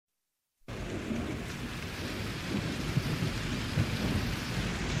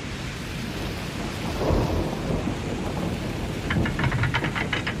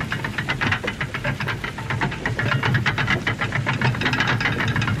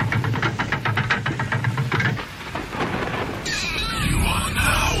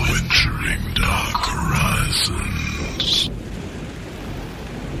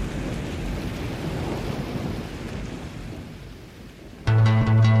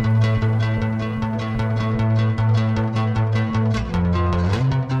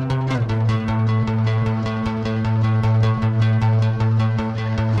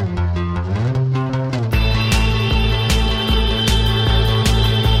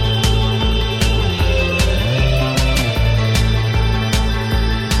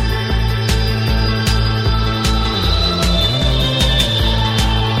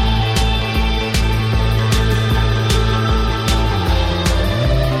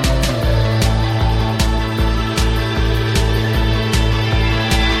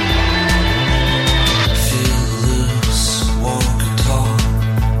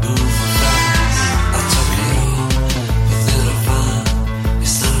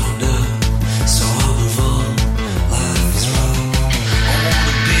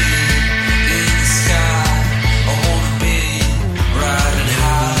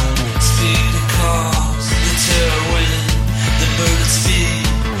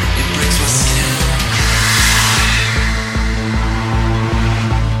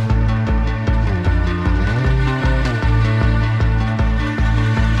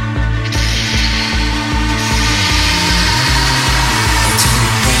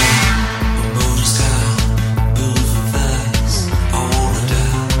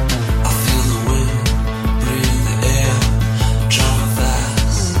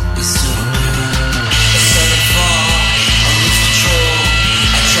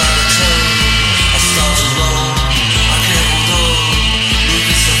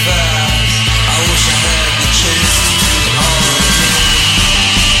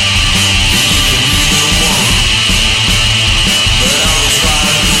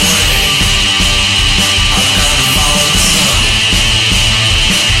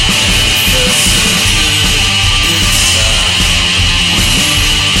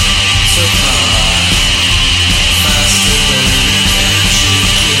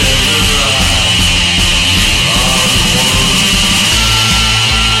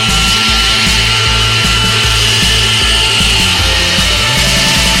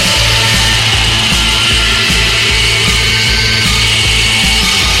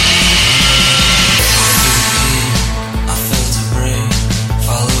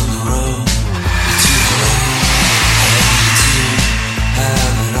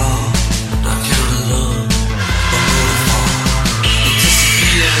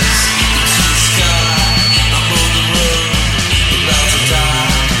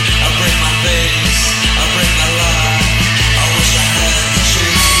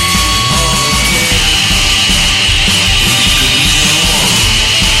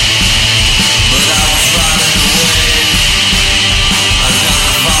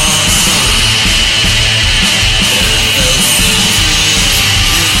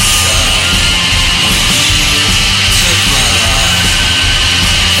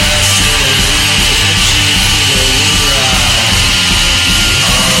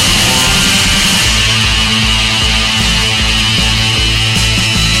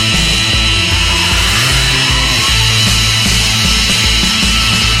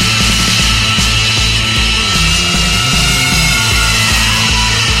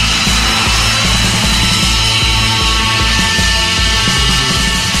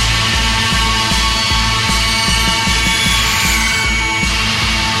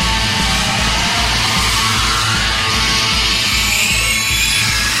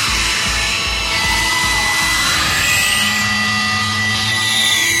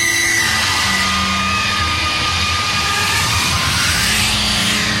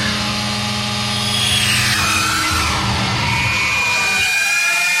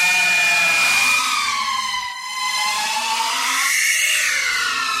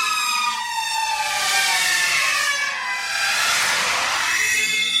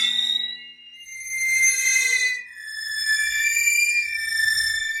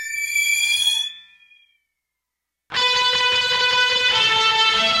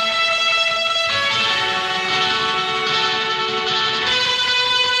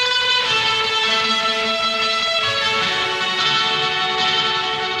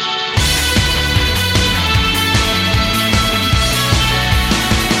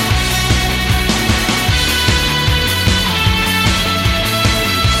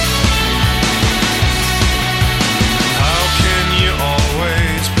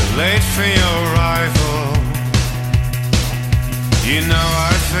for your rival. You know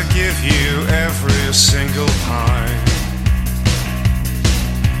I forgive you every single time.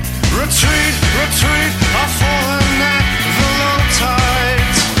 Retreat, retreat, I've fallen at the low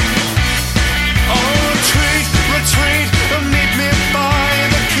tide. Oh, retreat, retreat, meet me by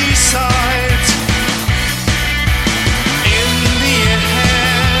the quayside. In the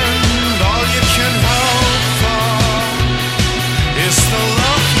end, all you can hope for is the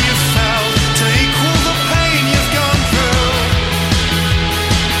love you felt to equal the pain you've gone through.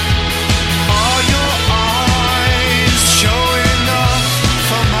 Are your eyes showing up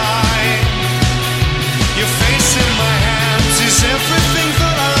for mine? Your face in my hands is everything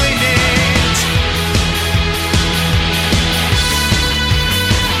that I need.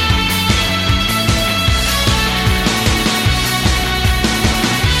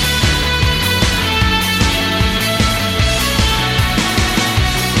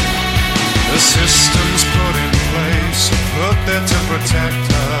 The systems put in place are put there to protect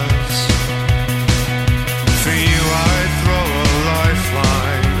us. For you I'd throw a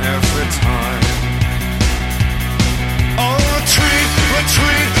lifeline every time. Oh, retreat,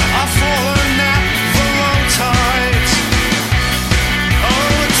 retreat, I've fallen at the low tide. Oh,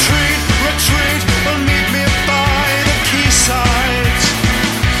 retreat, retreat, meet me by the quayside.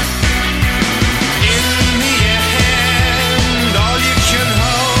 In the end, all you can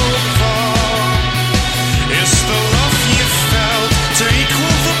hope for is the love you felt to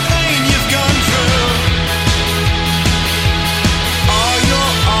equal the pain you've gone through. Are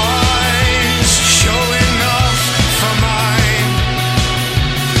your eyes showing off for mine?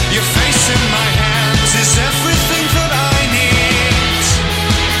 Your face in my hands is everything that I need.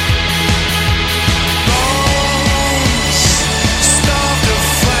 Bones, starved of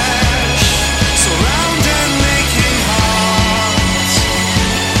flesh, surrounding aching hearts,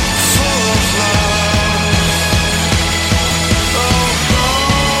 full of love. Oh,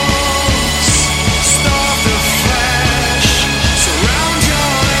 bones, starved of flesh, surround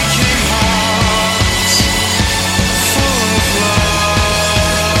your aching hearts, full of love.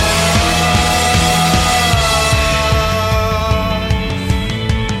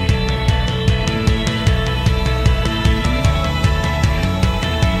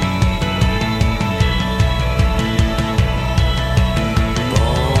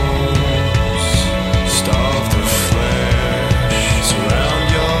 Bones, starved of flesh, surround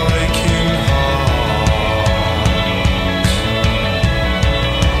your aching heart.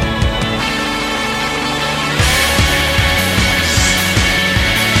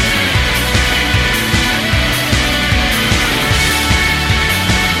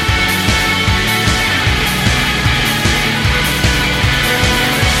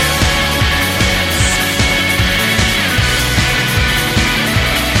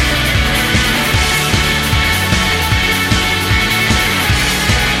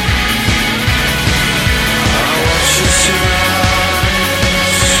 I watch as your eyes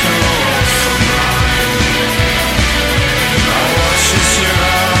show off for mine. I watch as your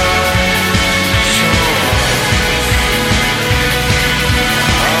eyes show off.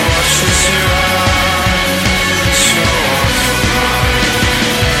 I watch as your eyes show off for mine.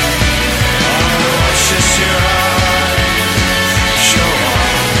 I watch as your eyes show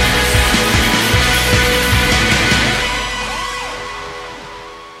off.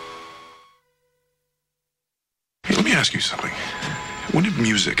 Hey, let me ask you something. When did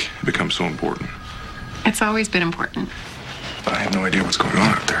music become so important? It's always been important. But I have no idea what's going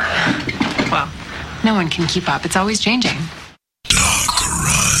on out there. Well, no one can keep up. It's always changing. Dark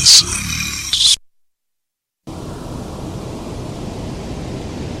Horizons.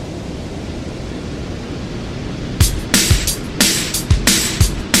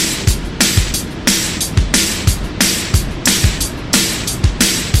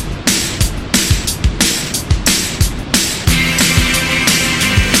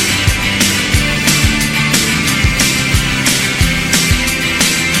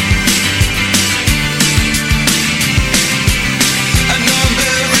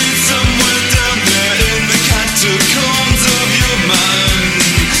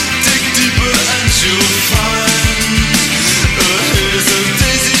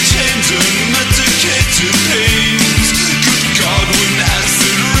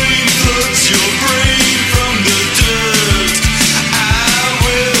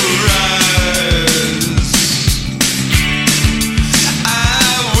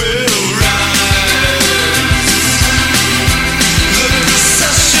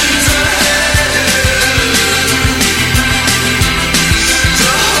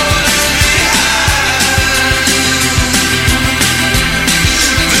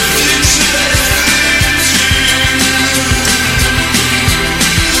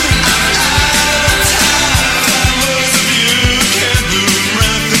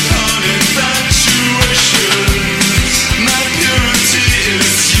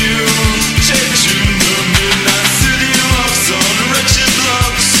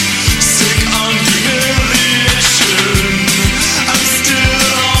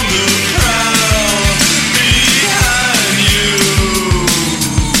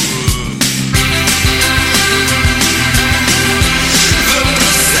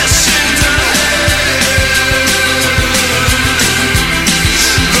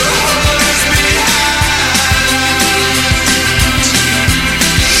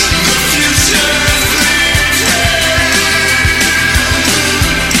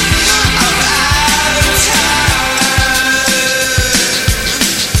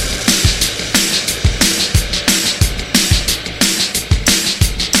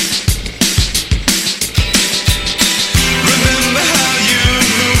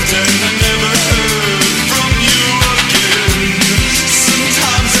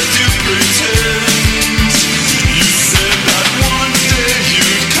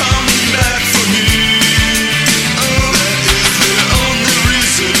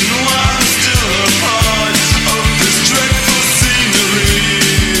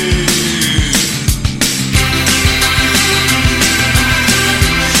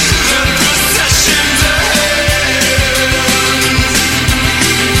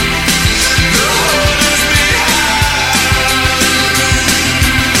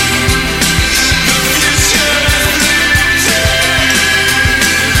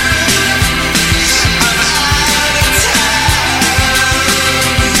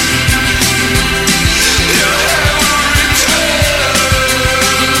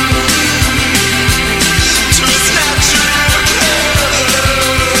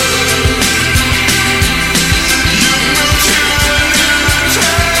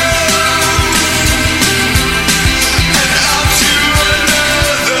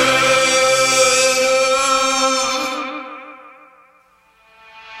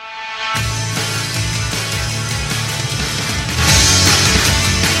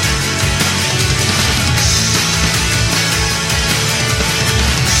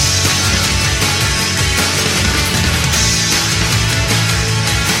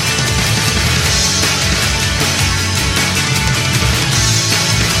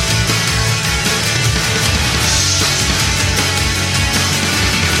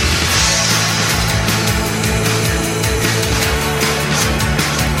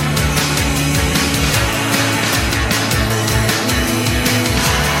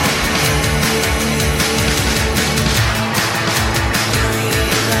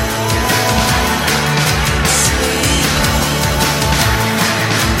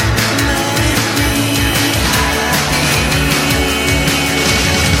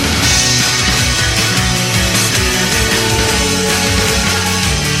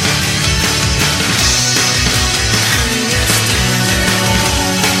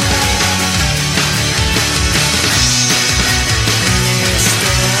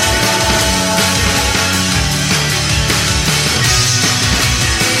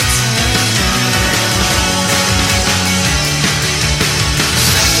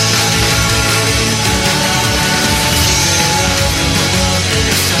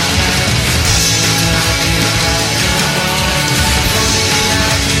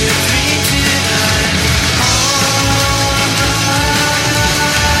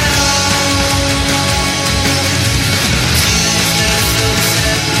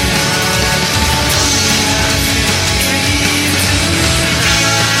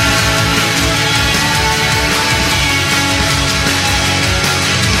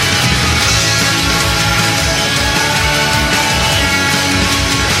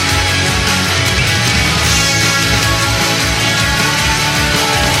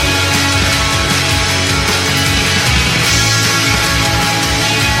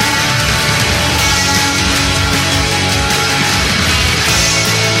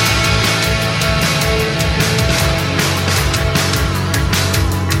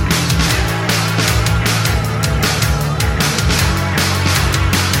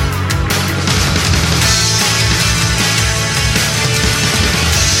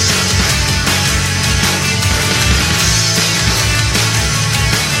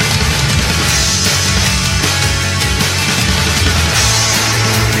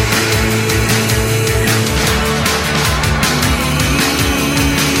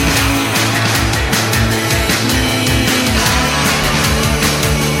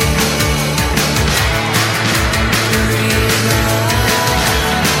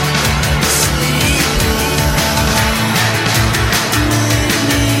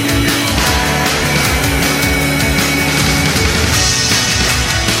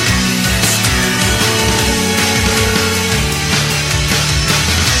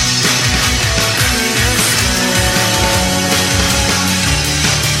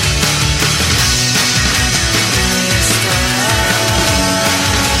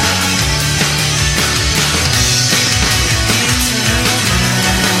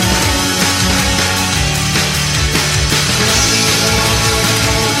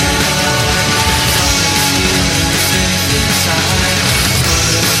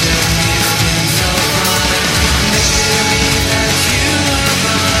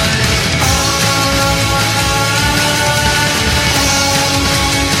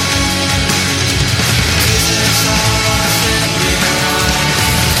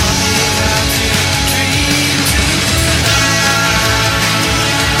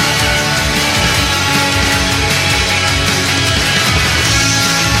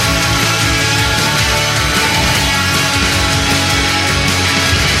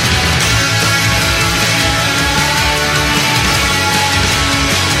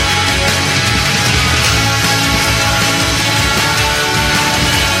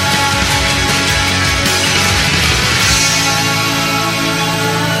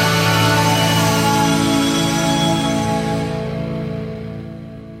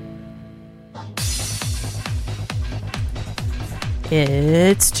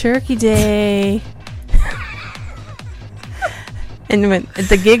 It's Turkey Day. And with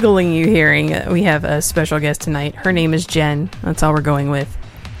the giggling you're hearing, we have a special guest tonight. Her name is Jen. That's all we're going with.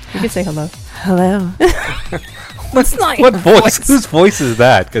 You can say hello. Hello. What's not What your voice? Whose voice is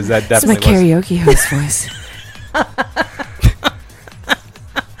that? Because that It's my definitely was. karaoke host voice.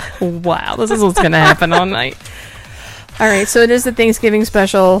 Wow, this is what's going to happen all night. All right, so it is the Thanksgiving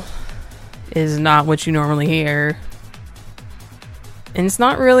special. Is not what you normally hear. And it's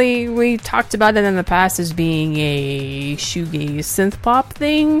not really, we talked about it in the past as being a shoegaze synth pop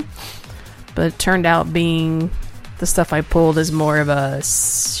thing, but it turned out being the stuff I pulled is more of a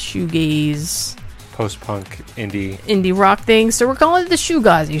shoegaze Post-punk indie rock thing. So we're calling it the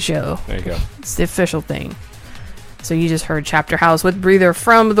Shoegazi Show. There you go. It's the official thing. So you just heard Chapter House with Breather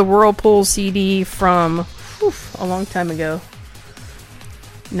from the Whirlpool CD from a long time ago.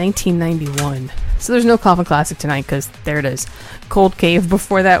 1991. So there's no Coffin Classic tonight because there it is. Cold Cave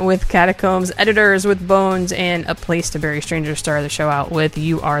before that with Catacombs, Editors with Bones, and A Place to Bury Strangers started the show out with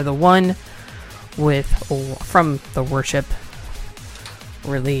You Are the One with from the Worship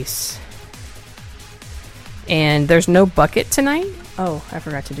release. And there's no bucket tonight. Oh, I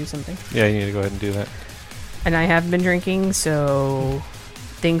forgot to do something. Yeah, you need to go ahead and do that. And I have been drinking, so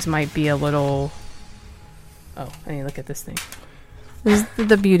things might be a little... Oh, I need to look at this thing. This is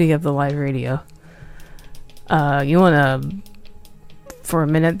the beauty of the live radio. You want to, for a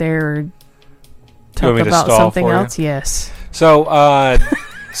minute there, talk me to about stall something for you? else? Yes. So,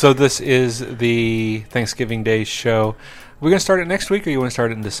 so this is the Thanksgiving Day show. We're going to start it next week, or you want to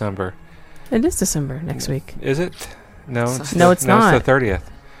start it in December? It is December next week. Is it? No, it's No, it's not. It's the 30th.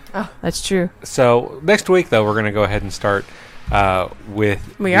 That's true. So next week, though, we're going to go ahead and start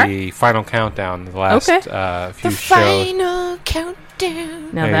with We are? the final countdown. The last Okay. few shows. Final countdown.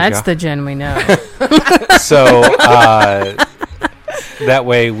 Now There you that's go. the Jen we know. So that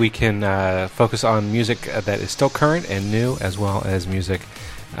way we can focus on music that is still current and new, as well as music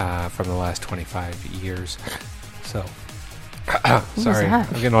from the last 25 years. So, sorry, that?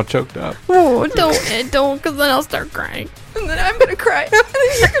 I'm getting all choked up. Oh, don't, because then I'll start crying. And then I'm going to cry. And then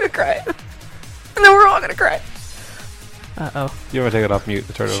you're going to cry. And then we're all going to cry. Uh-oh. You want to take it off mute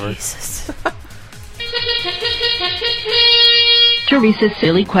and turn it over? Jesus. Teresa's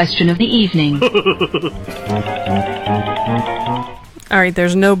silly question of the evening. All right,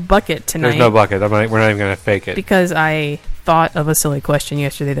 there's no bucket tonight. There's no bucket. We're not even going to fake it. Because I thought of a silly question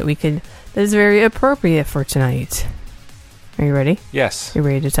yesterday that is very appropriate for tonight. Are you ready? Yes, You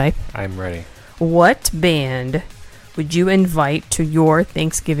ready to type? I'm ready. What band would you invite to your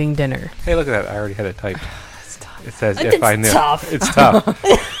Thanksgiving dinner? Hey, look at that. I already had it typed. It says, It's if I knew. tough. It's tough.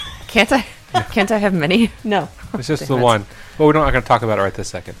 Can't I have many? No. It's just the one. Well, we're not going to talk about it right this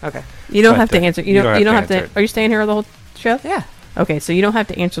second. Okay. You don't But, have to answer. You don't have to. answer it. Are you staying here the whole show? Yeah. Okay, so you don't have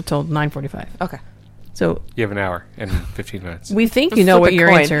to answer till 9:45. Okay. So You have an hour and 15 minutes. we think you know Flip what a your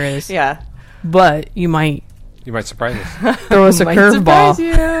coin. answer is. Yeah. But you might You might surprise us. throw us a Might surprise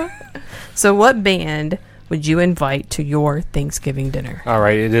curveball. So what band would you invite to your Thanksgiving dinner? All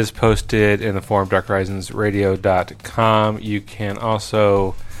right, it is posted in the forum, darkhorizonsradio.com. You can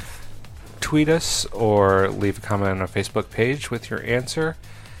also tweet us or leave a comment on our Facebook page with your answer,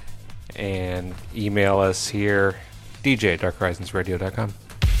 and email us here, dj@darkhorizonsradio.com.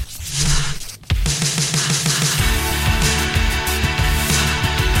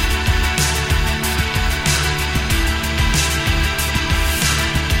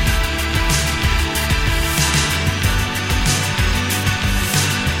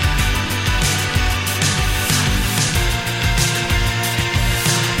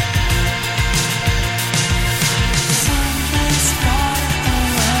 Someplace far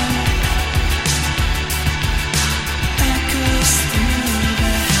away, echoes through the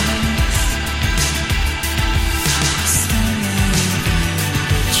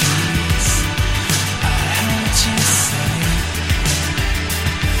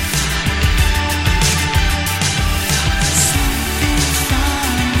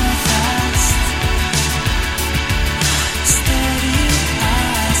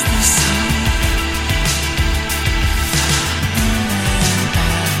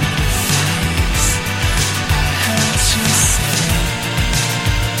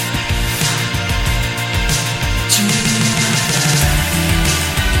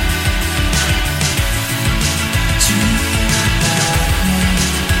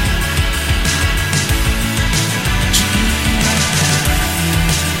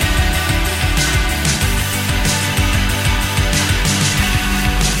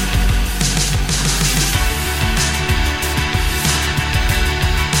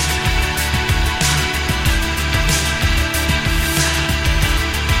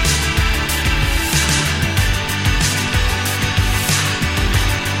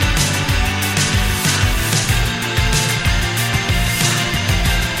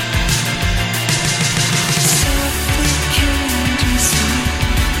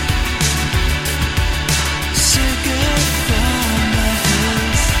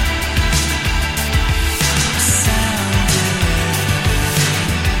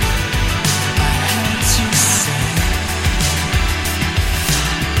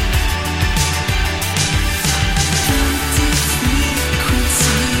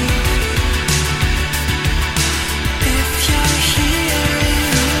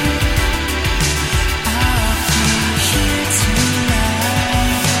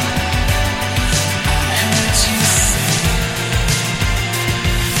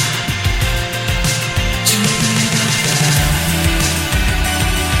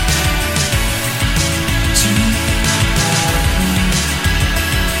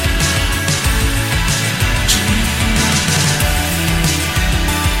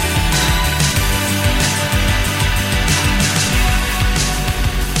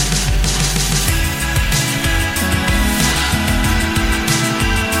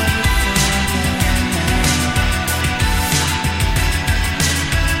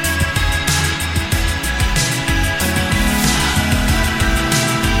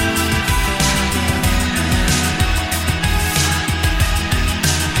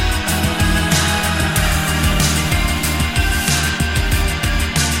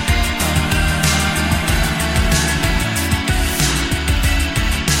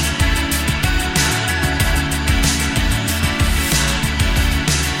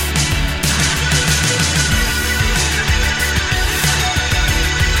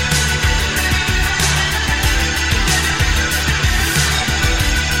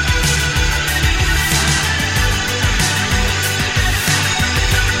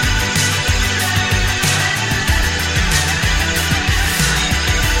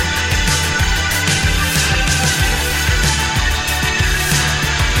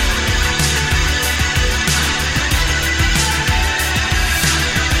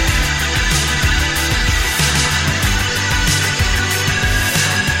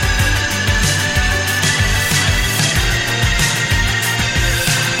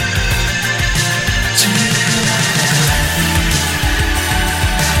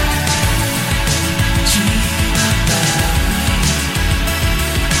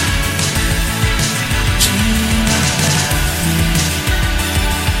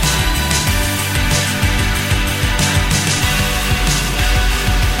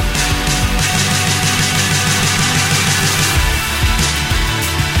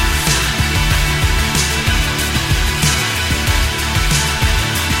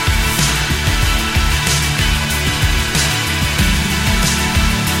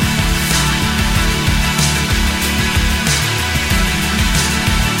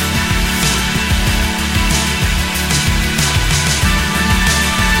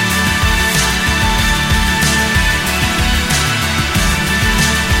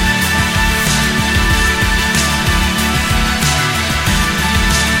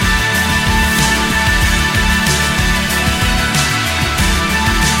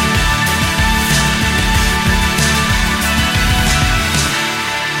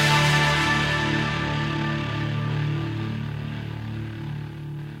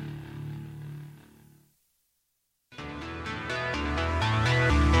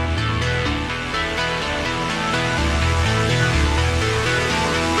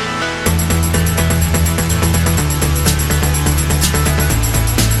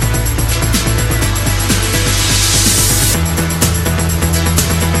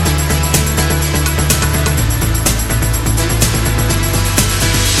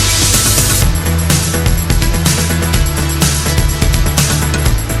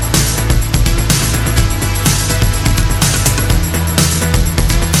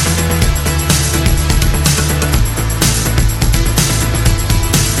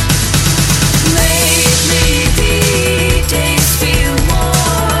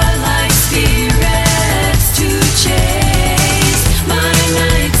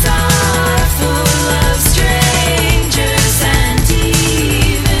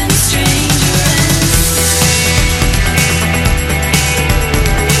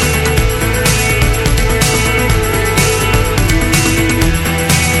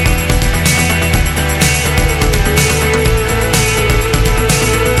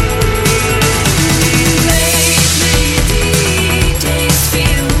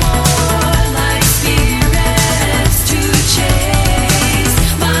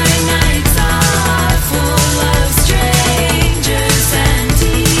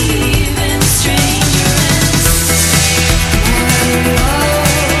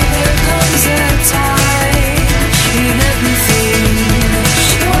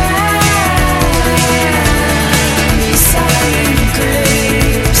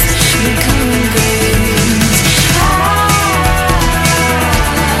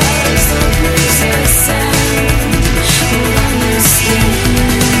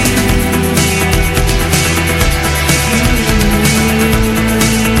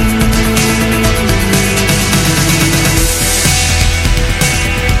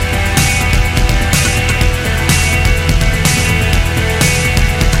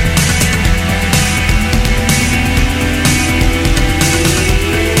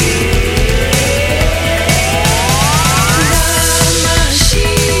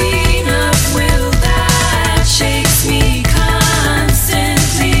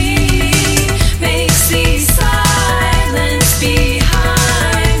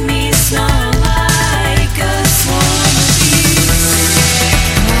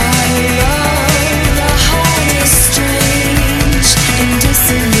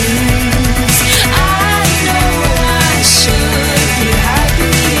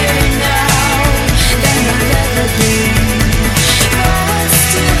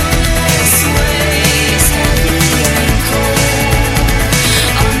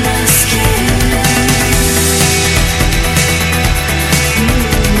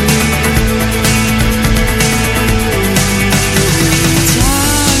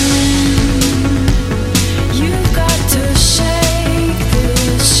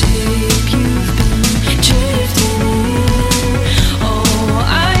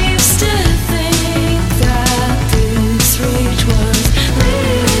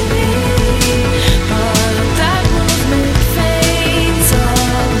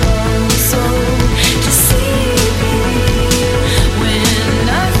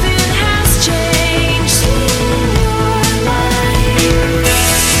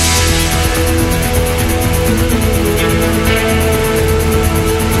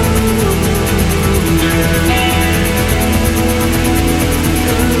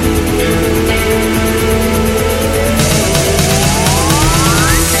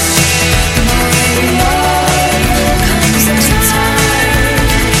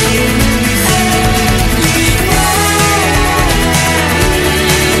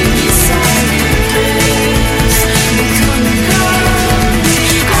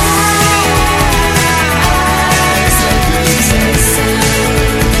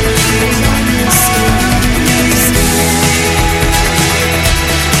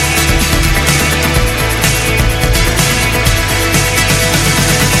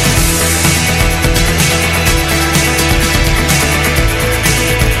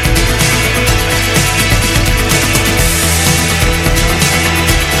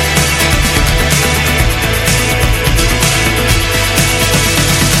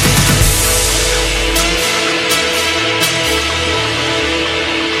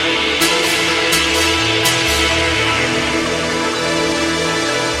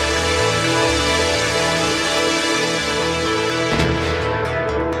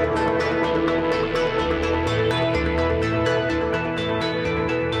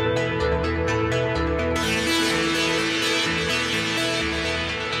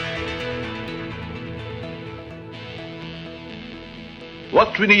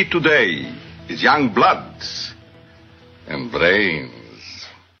What we need today is young bloods and brains.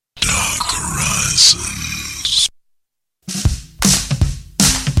 Dark Horizons.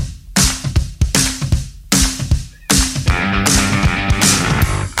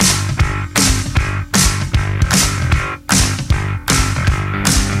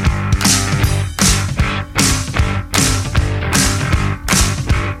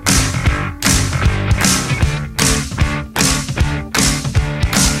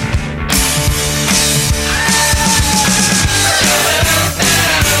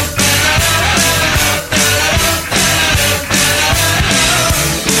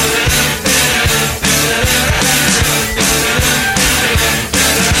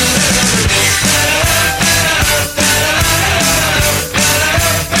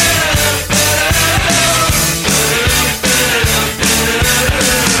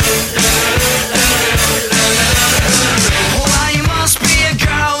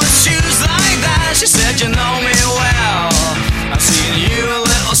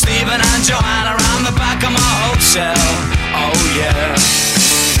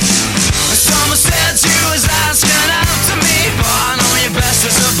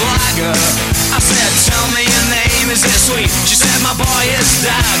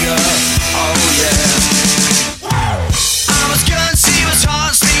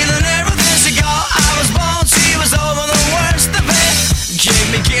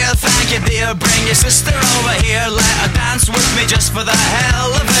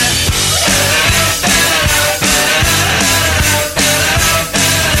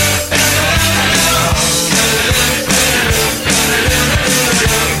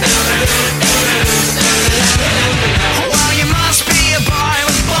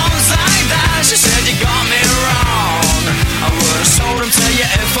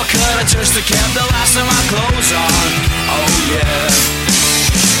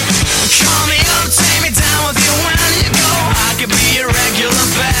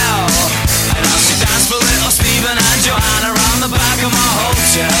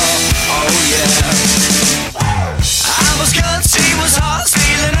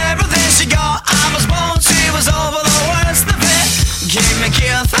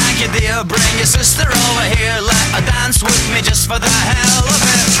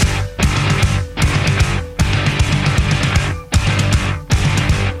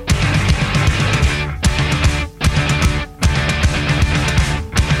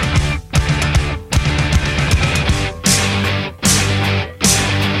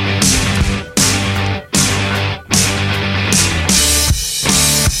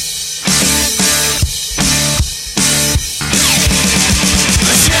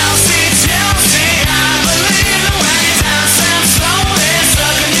 Chelsea, I believe when you dance and slow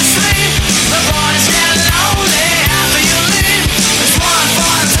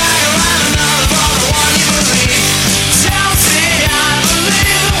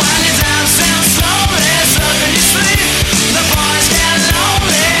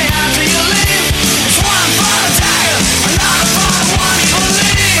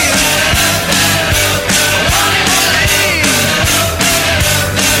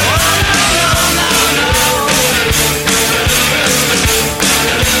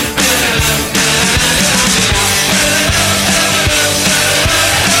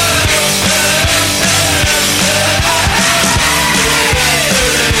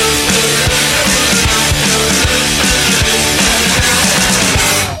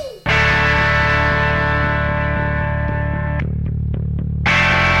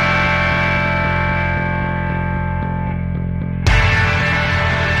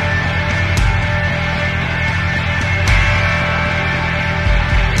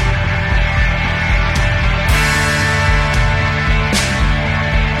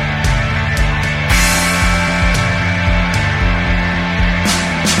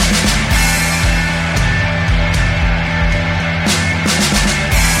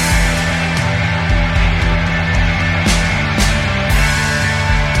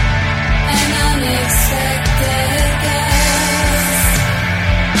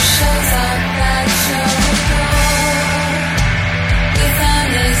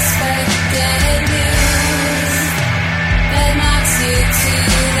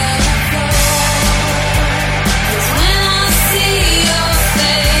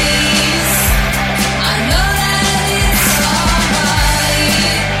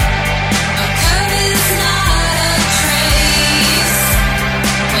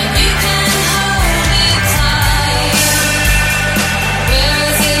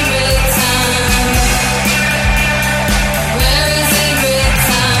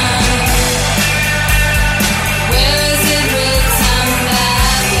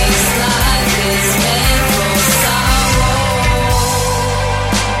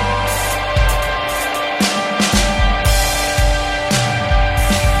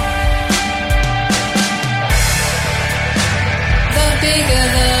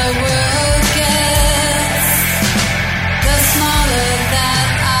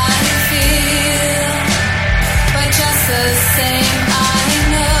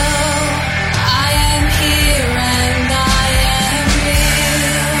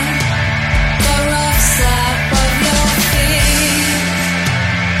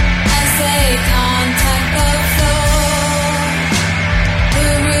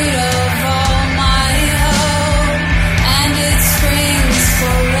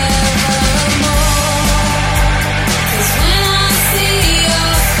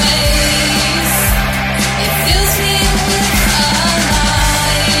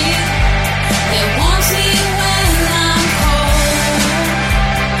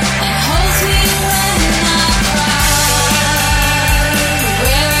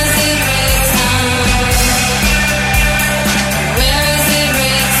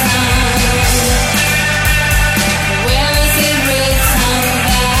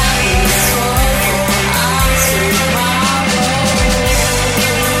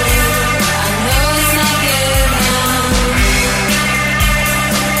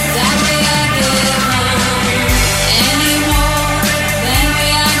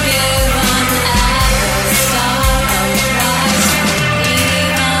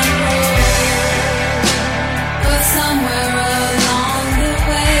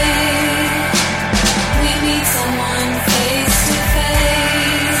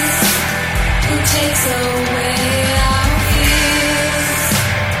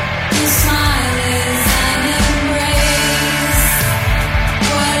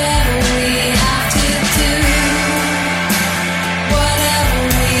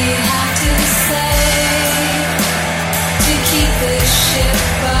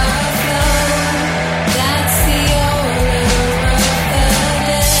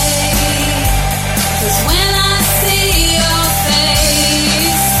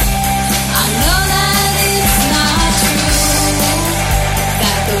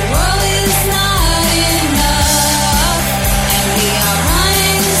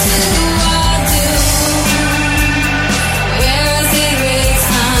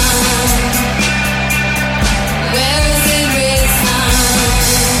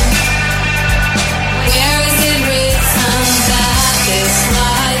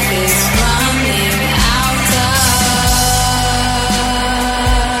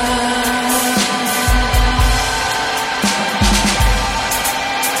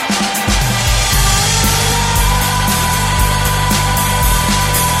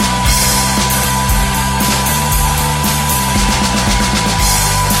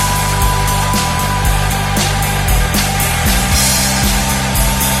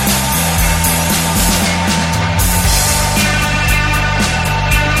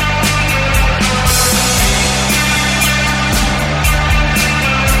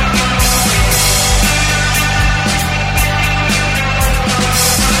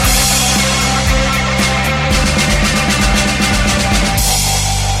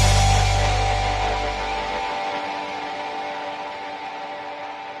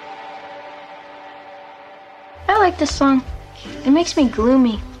I like this song. It makes me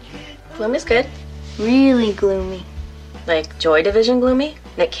gloomy. Gloomy's good. Really gloomy. Like Joy Division gloomy?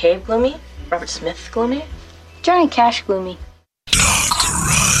 Nick Cave gloomy? Robert Smith gloomy? Johnny Cash gloomy. Dark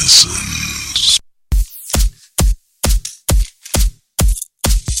Horizons.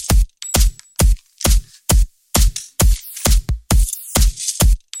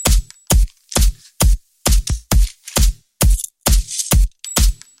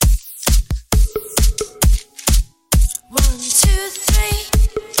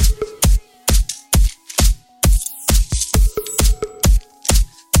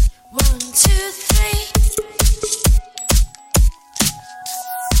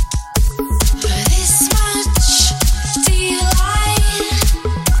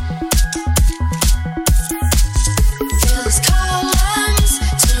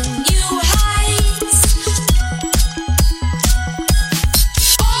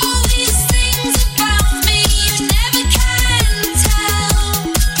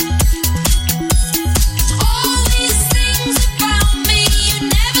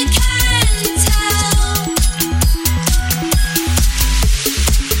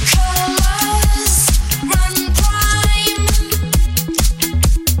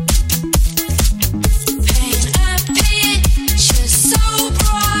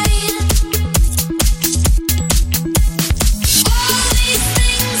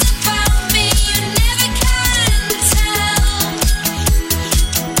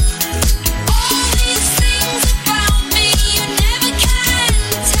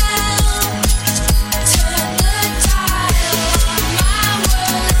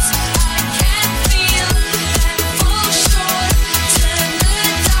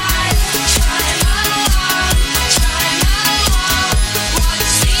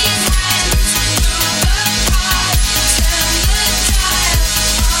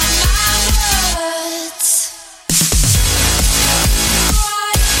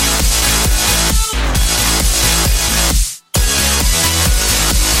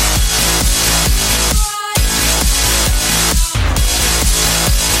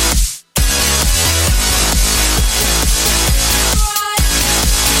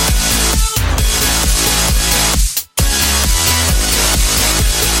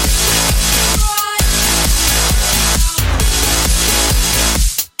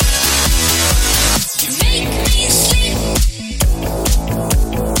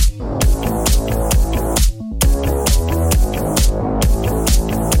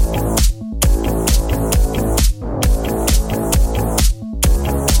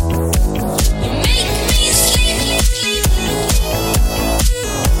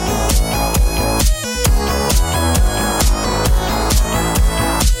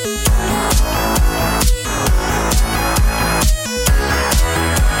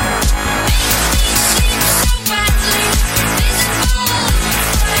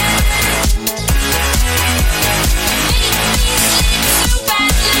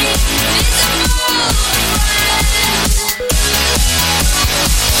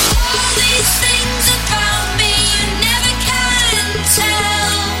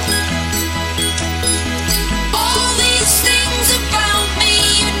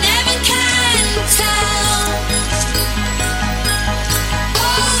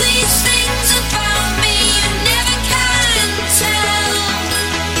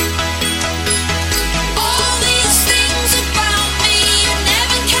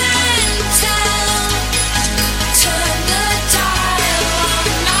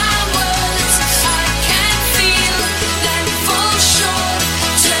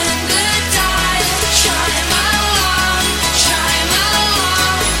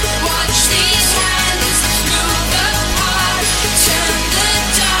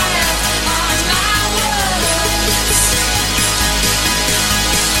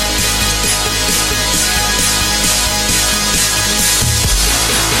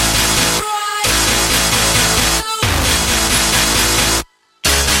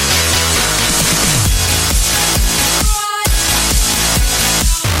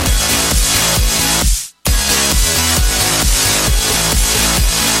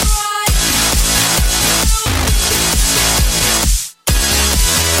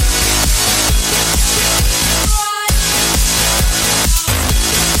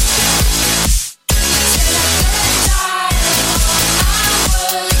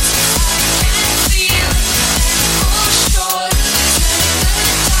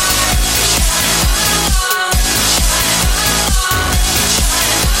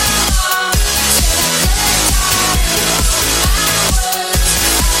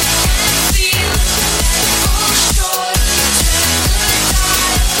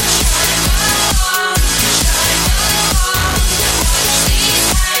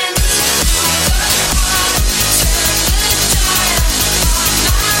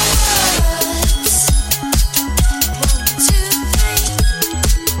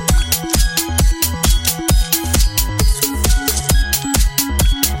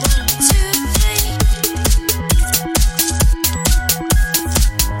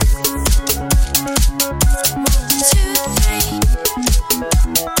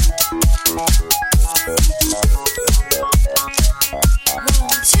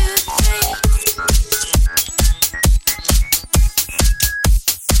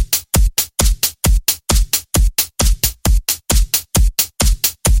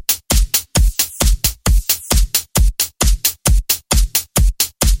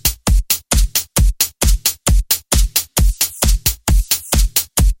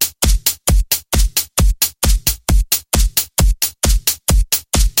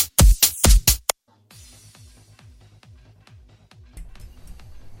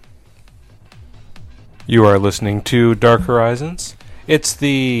 You are listening to Dark Horizons. It's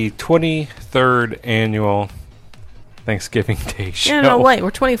the 23rd annual Thanksgiving Day show. Yeah, no, wait.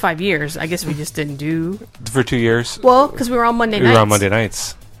 We're 25 years. I guess we just didn't do... For 2 years? Well, because we were on Monday nights. We were on Monday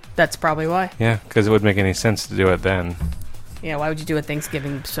nights. That's probably why. Yeah, because it wouldn't make any sense to do it then. Yeah, why would you do a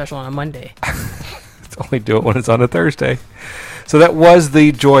Thanksgiving special on a Monday? Only do it when it's on a Thursday. So that was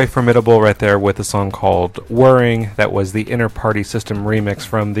the Joy Formidable right there with a song called Whirring. That was the Inner Party System remix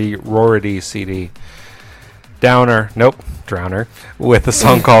from the Rority CD. Drowner, with a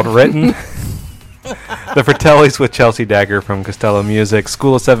song called Written. The Fratellis with Chelsea Dagger from Costello Music.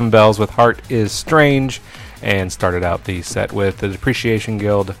 School of Seven Bells with Heart is Strange. And started out the set with the Depreciation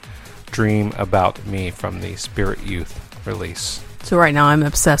Guild Dream About Me from the Spirit Youth release. So right now I'm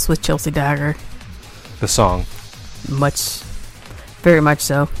obsessed with Chelsea Dagger. The song. Very much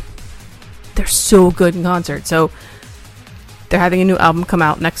so. They're so good in concert. So they're having a new album come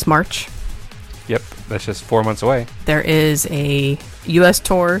out next March. Yep, that's just 4 months away. There is a U.S.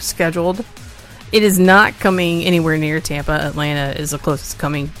 tour scheduled. It is not coming anywhere near Tampa. Atlanta is the closest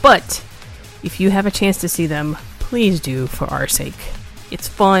coming. But if you have a chance to see them, please do for our sake. It's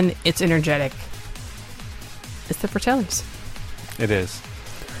fun. It's energetic. It's the Fratellis. It is.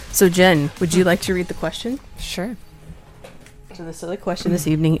 So, Jen, would you like to read the question? Sure. So the silly question this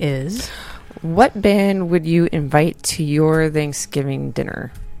evening is... What band would you invite to your Thanksgiving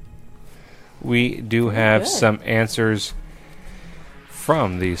dinner? We do have some answers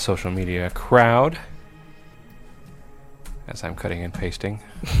from the social media crowd. As I'm cutting and pasting.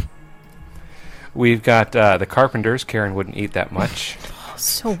 We've got the Carpenters. Karen wouldn't eat that much. Oh,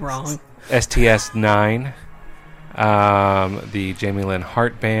 so wrong. STS-9. The Jamie Lynn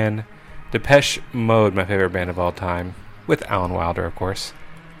Hart Band. Depeche Mode, my favorite band of all time. With Alan Wilder, of course.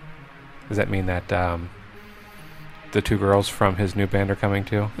 Does that mean that the two girls from his new band are coming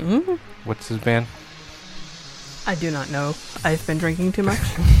too? Mm-hmm. What's his band? I do not know. I've been drinking too much.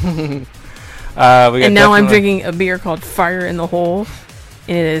 And now I'm drinking a beer called Fire in the Hole.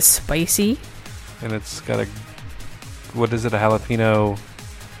 And it is spicy. And it's got a... What is it? A jalapeno...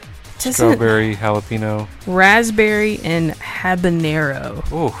 Strawberry, jalapeno... Raspberry and habanero.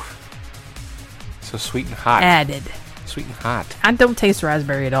 Ooh. So sweet and hot. Added. Sweet and hot. I don't taste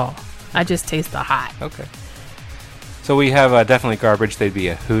raspberry at all. I just taste the hot. Okay. So we have definitely Garbage. They'd be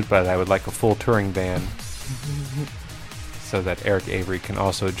a hoot, but I would like a full touring band. So that Eric Avery can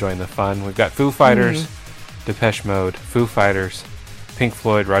also join the fun. We've got Foo Fighters, Depeche Mode, Foo Fighters, Pink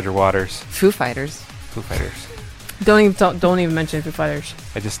Floyd, Roger Waters. Foo Fighters. Don't even mention Foo Fighters.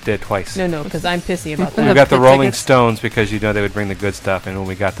 I just did twice. No, because I'm pissy about that. We got the Rolling Stones because you know they would bring the good stuff, and when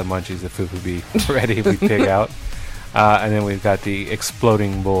we got the munchies, the food would be ready. We'd pig out. And then we've got the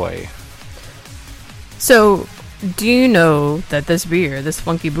Exploding Boy. So, do you know that this beer, this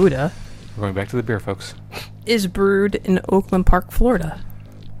Funky Buddha... We're going back to the beer, folks. ...is brewed in Oakland Park, Florida.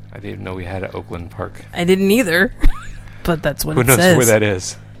 I didn't even know we had an Oakland Park. I didn't either. But that's what it says. Who knows where that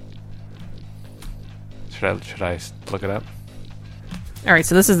is? Should I look it up? Alright,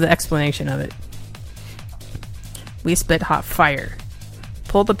 so this is the explanation of it. We spit hot fire.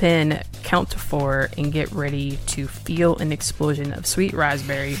 Pull the pin, count to 4, and get ready to feel an explosion of sweet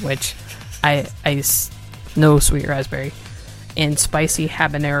raspberry, which I know sweet raspberry, and spicy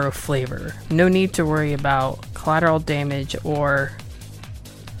habanero flavor. No need to worry about collateral damage or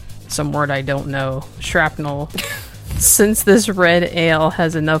some word I don't know, shrapnel. Since this red ale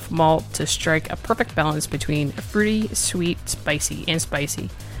has enough malt to strike a perfect balance between fruity, sweet, spicy,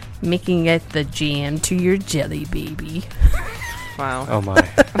 making it the jam to your jelly baby. Wow. Oh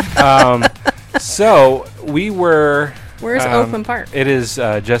my. So we were... Where's Oakland Park? It is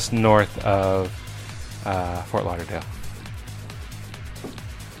just north of Fort Lauderdale.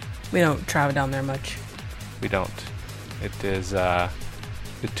 We don't travel down there much. We don't. It is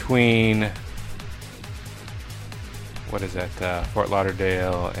between... What is that? Fort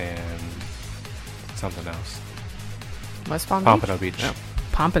Lauderdale and something else. West Palm Pompano Beach. Yep.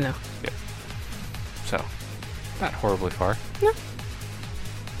 Pompano. Yep. So, not horribly far. No.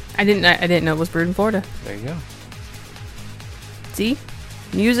 I didn't know it was brewed in Florida. There you go. See?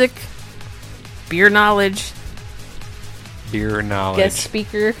 Music, beer knowledge. Guest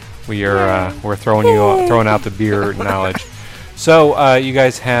speaker. We are we're throwing out the beer knowledge. So you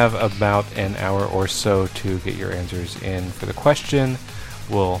guys have about an hour or so to get your answers in for the question.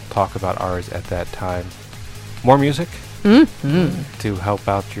 We'll talk about ours at that time. More music to help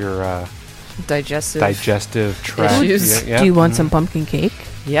out your digestive tract. Yeah. Do you want some pumpkin cake?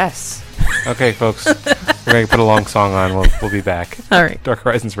 Yes. Okay, folks. We're going to put a long song on. We'll be back. All right.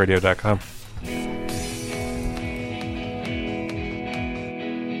 DarkHorizonsRadio.com.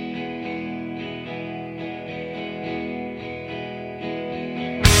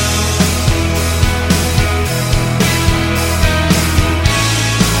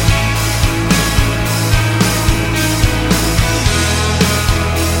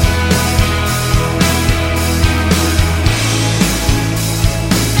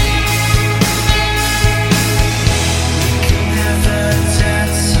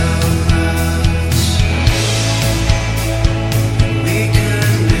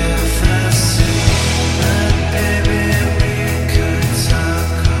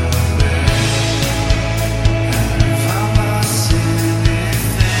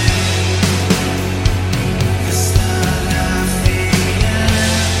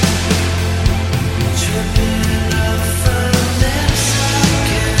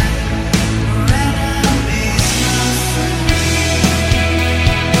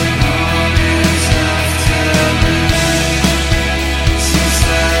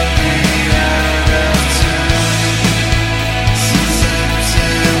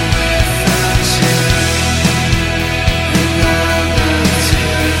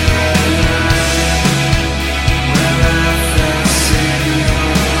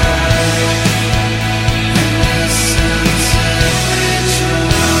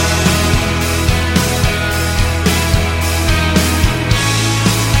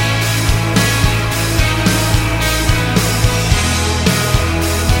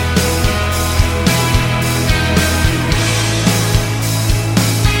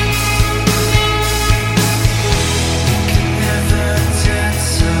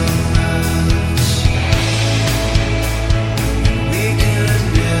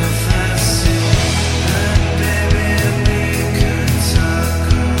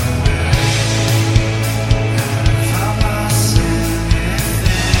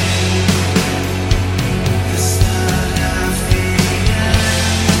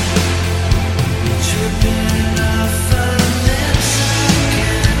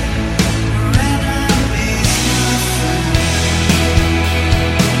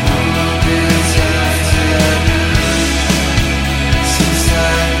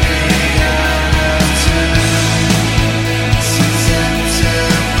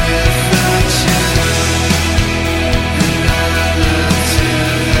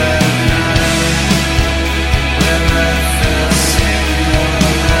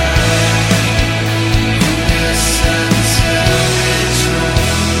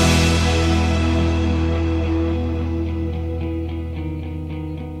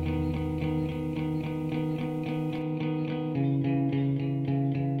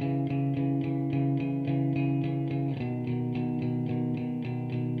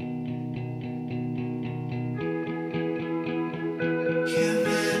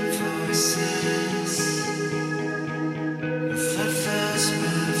 I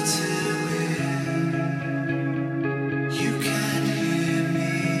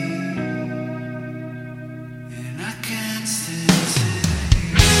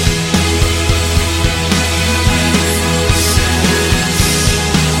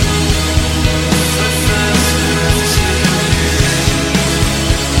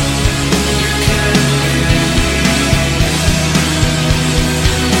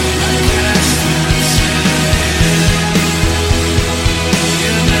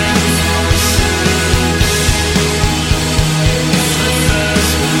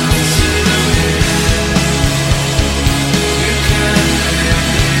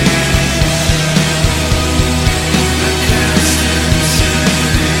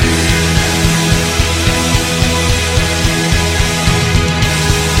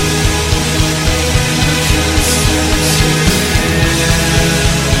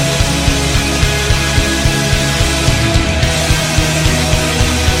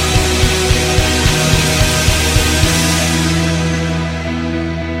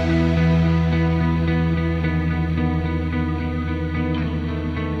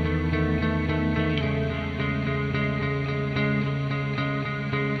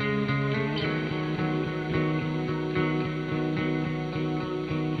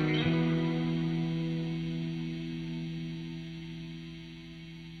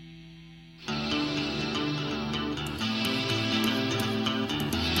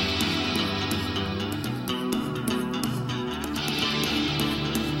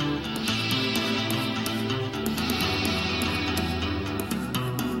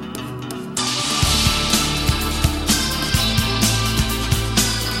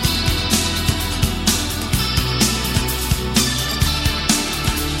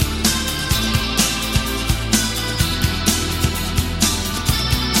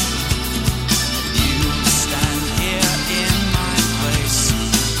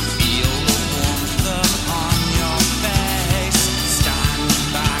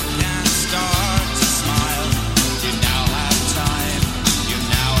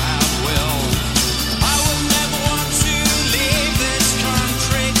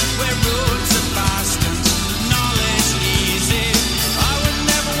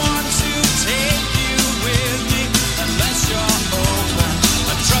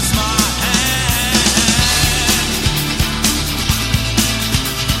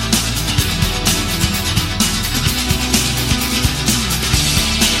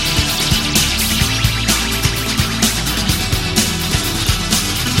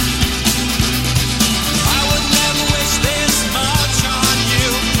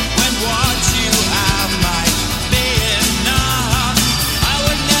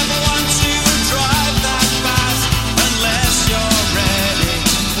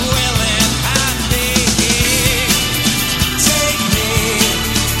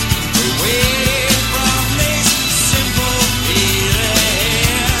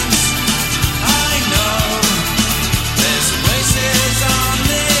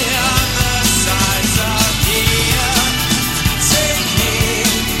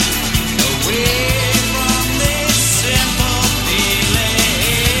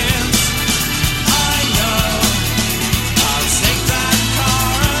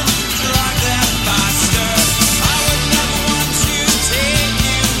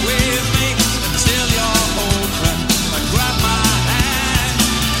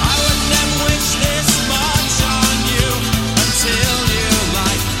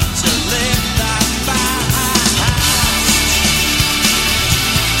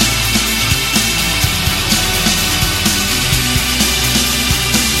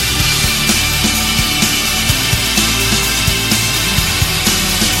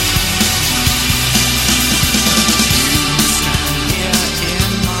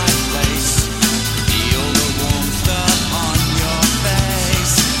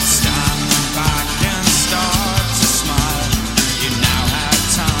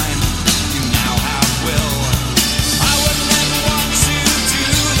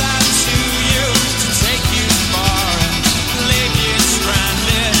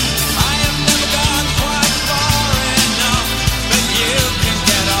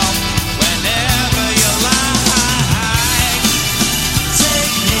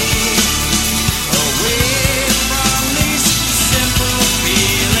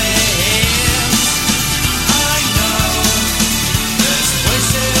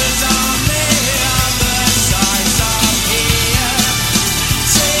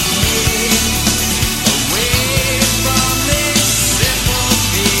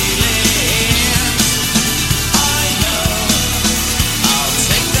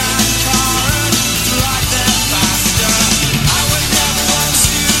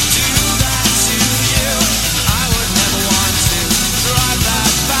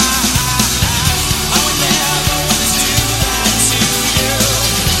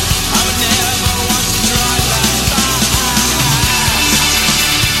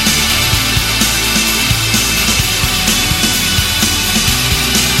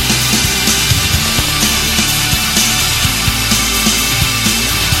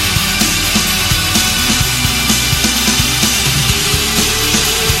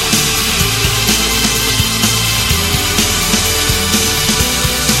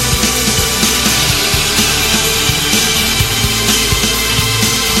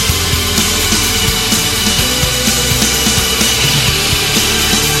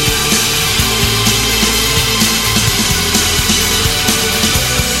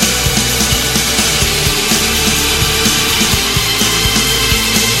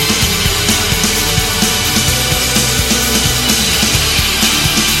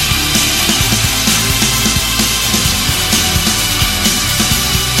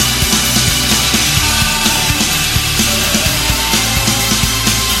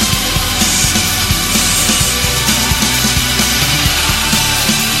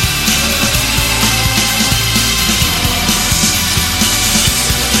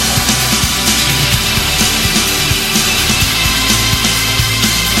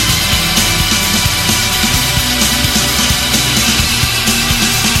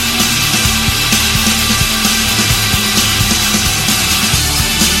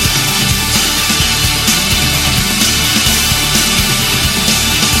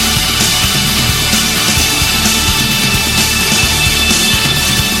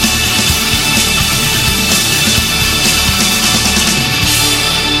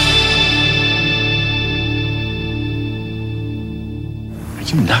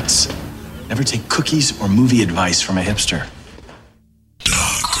nuts? Never take cookies or movie advice from a hipster.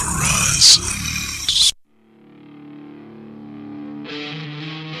 Dark Horizons.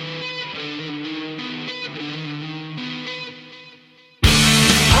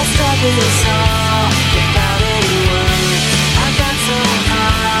 I'll stop in the song without any words. I got so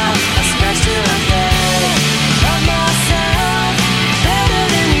high, I smashed till I fell. Love myself better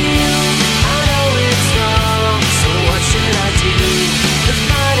than you. I know it's wrong, so what should I do? The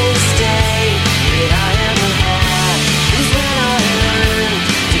finest day that I ever had is when I learned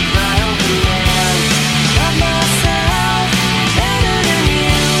to cry open wide. Love myself better than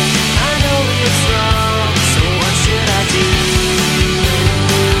you. I know it's wrong, so what should I do?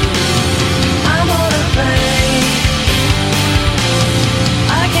 I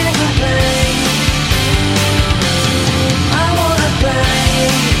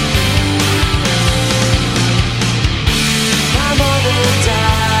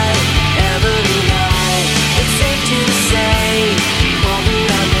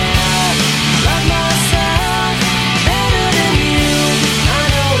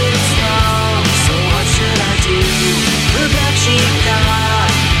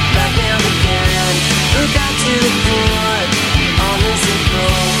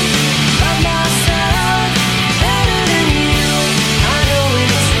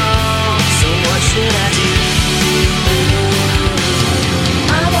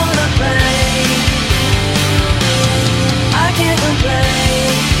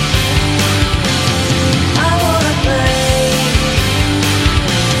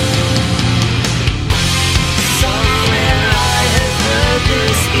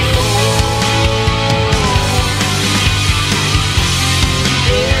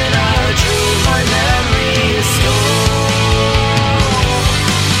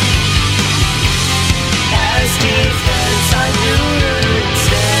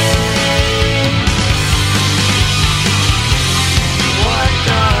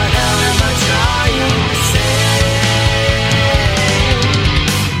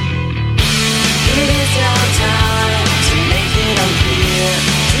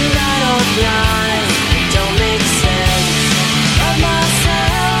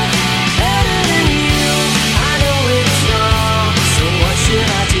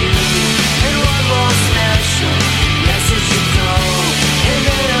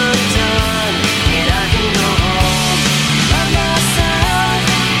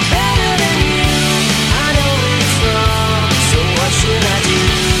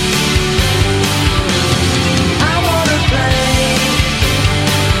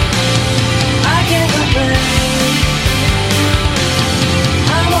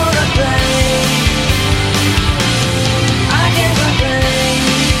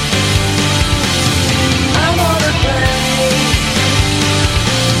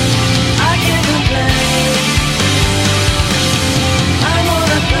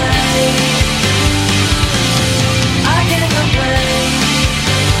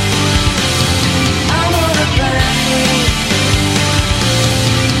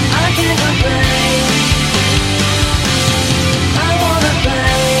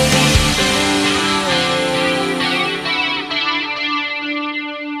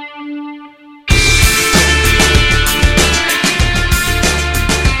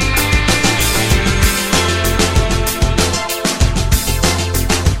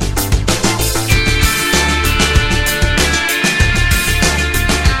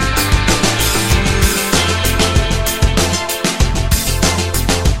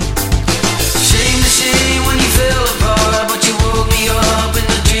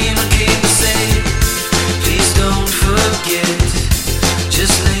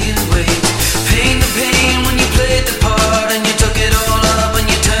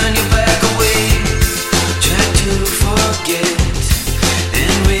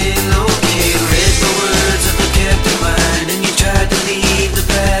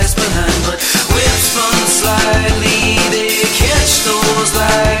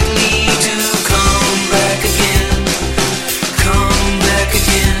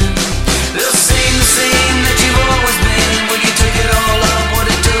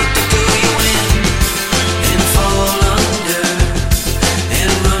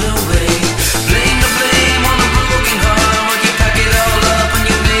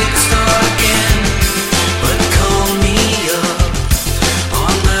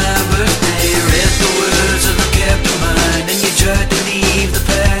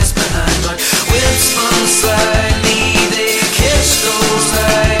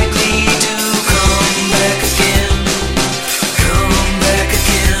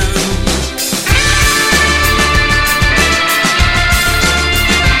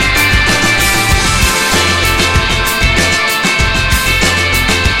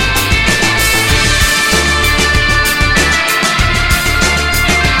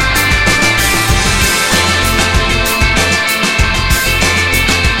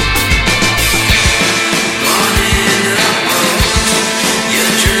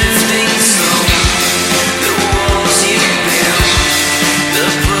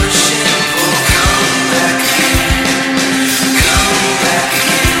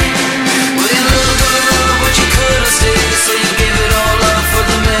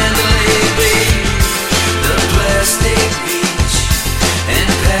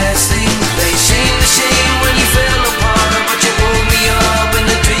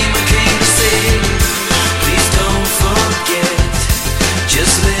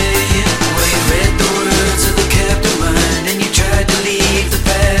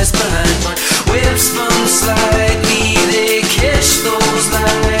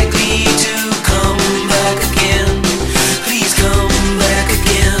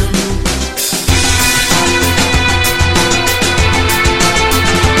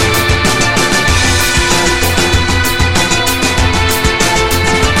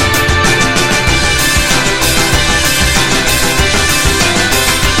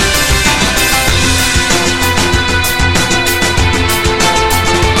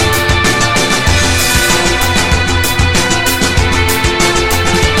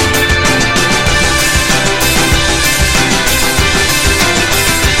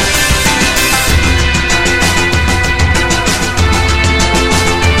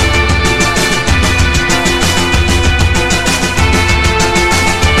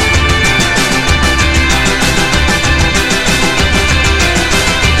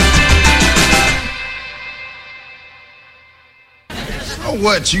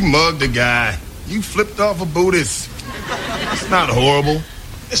what? You mugged a guy. You flipped off a Buddhist. It's not horrible.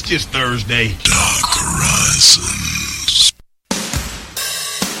 It's just Thursday. Dark Horizons.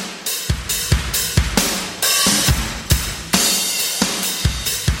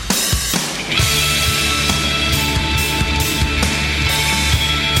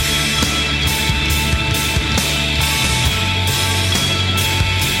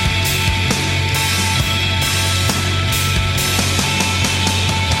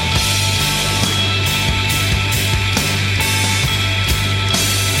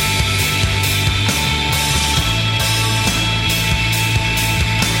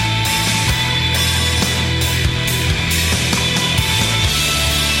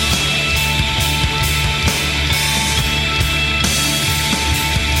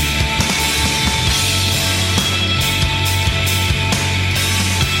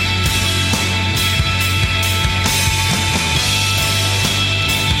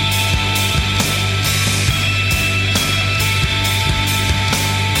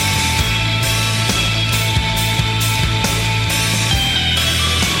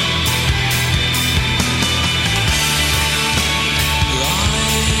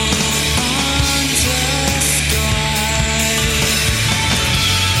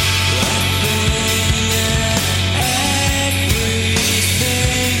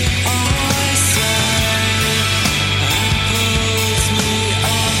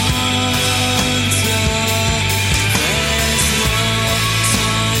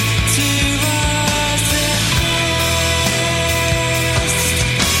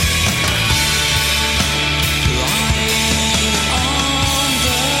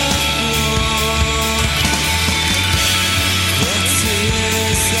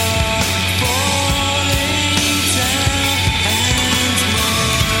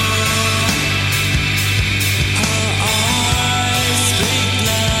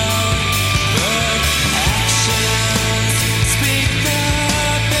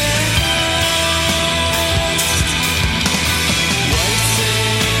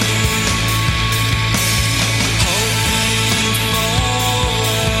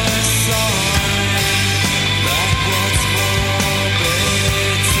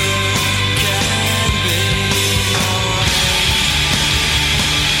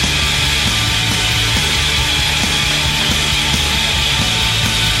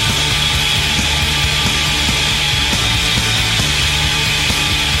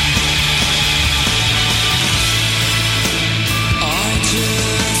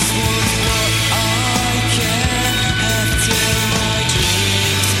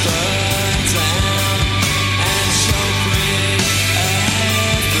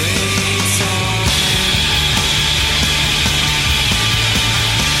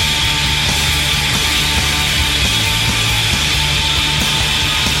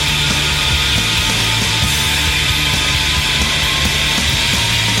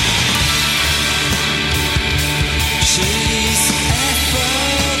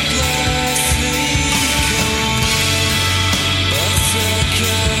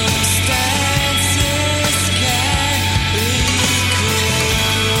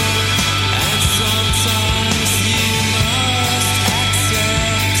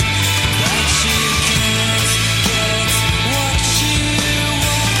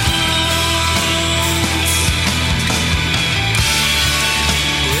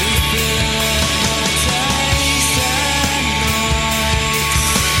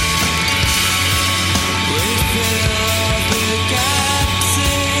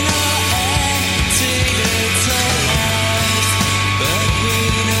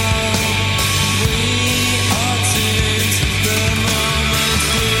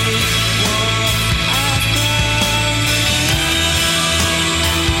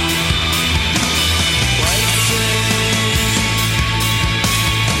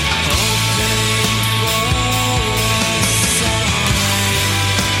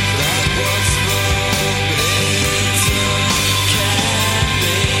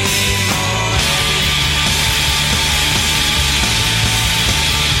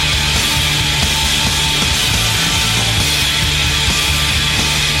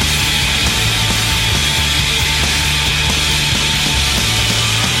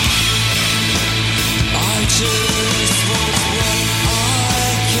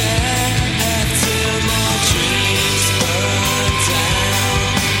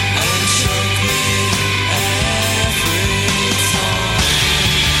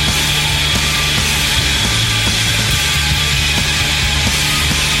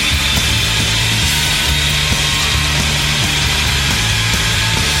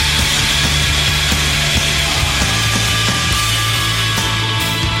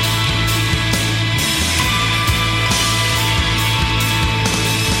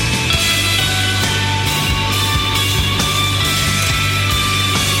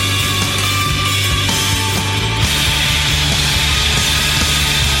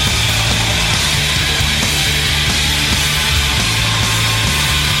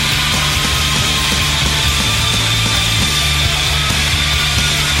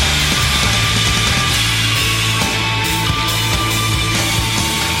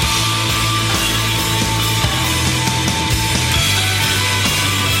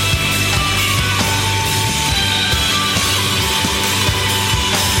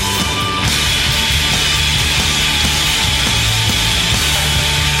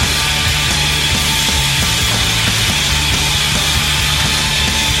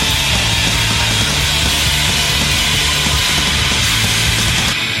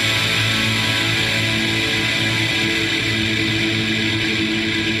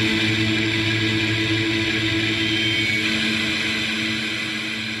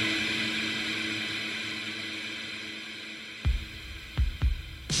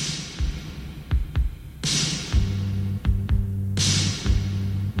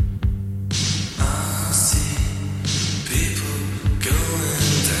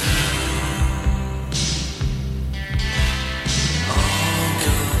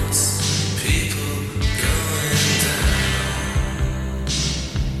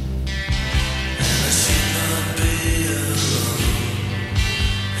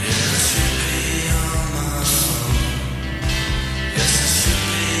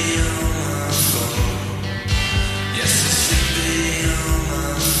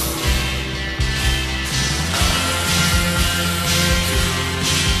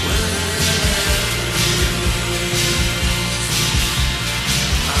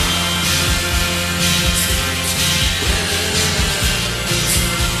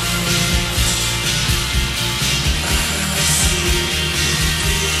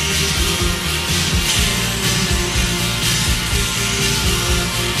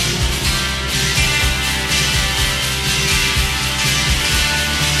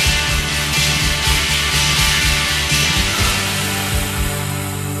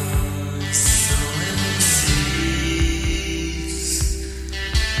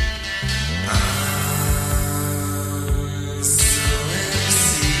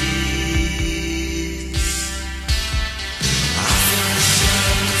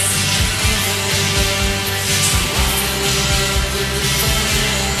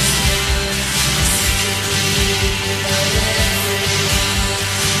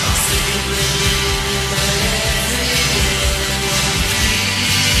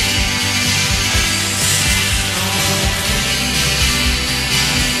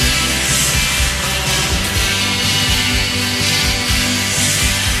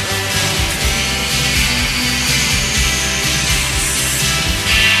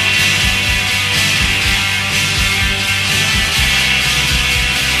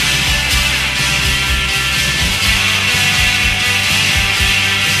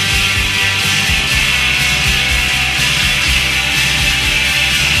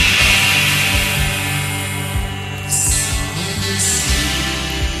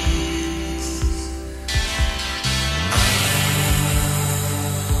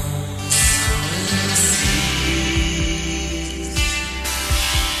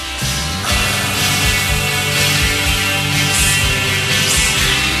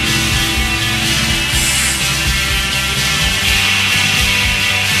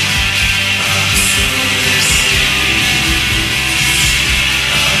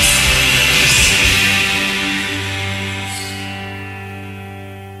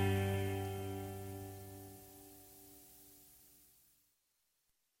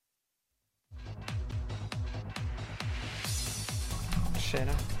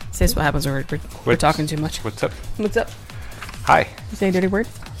 See, that's what happens when we're talking too much. What's up? What's up? Hi. You say a dirty word?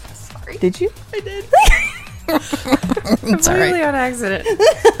 Sorry. Did you? I did. It's all Completely right. on accident.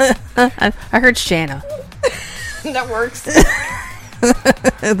 I heard Shanna. That works.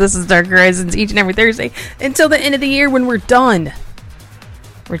 This is Dark Horizons each and every Thursday until the end of the year when we're done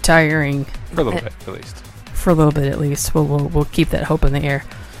retiring. For a little bit, at least. For a little bit, at least. We'll keep that hope in the air.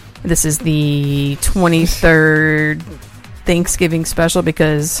 This is the 23rd Thanksgiving special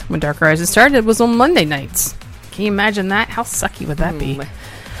because when Dark Horizons started, it was on Monday nights. Can you imagine that? How sucky would that be?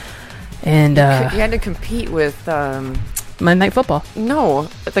 And you had to compete with Monday Night Football. No,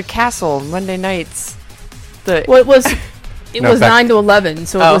 the Castle Monday nights. Well, it was. It No, was back- 9 to 11,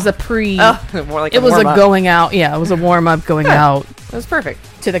 so it was a pre. More like it a was a warm-up. going out. Yeah, it was a warm up going out It was perfect.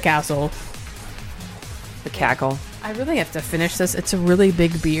 to the castle. The cackle. I really have to finish this. It's a really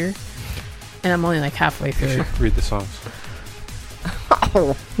big beer, and I'm only like halfway You through. should read the songs.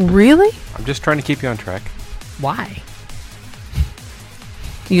 Oh. Really? I'm just trying to keep you on track. Why?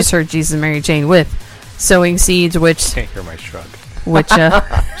 You just heard Jesus and Mary Jane with Sowing Seeds, which Can't hear my shrug.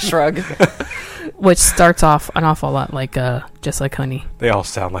 Shrug. which starts off an awful lot like Just Like Honey. They all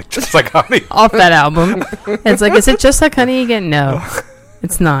sound like Just Like Honey. Off that album. It's like, is it Just Like Honey again? No,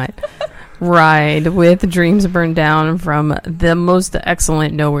 it's not. Ride with Dreams Burned Down from the most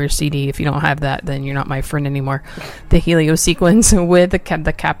excellent Nowhere CD. If you don't have that, then you're not my friend anymore. The Helio Sequence with the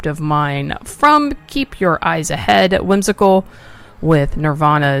Captive Mind from Keep Your Eyes Ahead. Whimsical with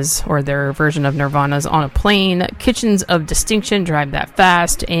Nirvana's, or their version of Nirvana's On a Plane. Kitchens of Distinction, Drive That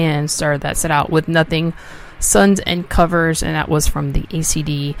Fast, and started that set out with Nothing. Sons and Covers, and that was from the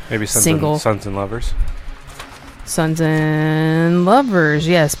ACD Maybe single. Sons and Lovers. Sons and Lovers,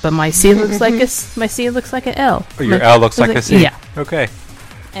 yes, but my C looks like my C looks like an L. Oh, your L looks like a C? Yeah. Okay.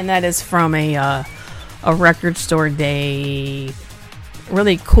 And that is from a record store day,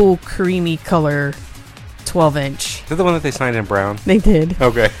 really cool creamy color 12-inch. Is that the one that they signed in brown? They did.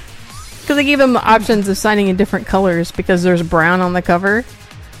 Okay. Because they gave him options of signing in different colors because there's brown on the cover.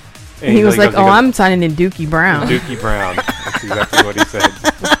 And he was like, "Oh, I'm signing in Dookie Brown." Dookie Brown. That's exactly what he said.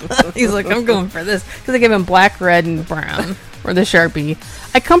 He's like, "I'm going for this." Because they gave him black, red, and brown. Or the Sharpie.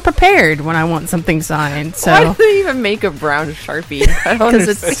 I come prepared when I want something signed. So Why do they even make a brown Sharpie? I don't because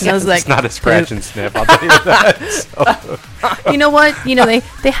it understand. smells like It's not a scratch and sniff, I'll tell you that. So. You know what? You know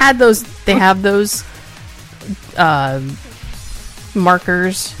they had those. They have those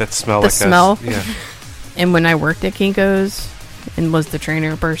markers That smell the like smell. us. Yeah. And when I worked at Kinko's and was the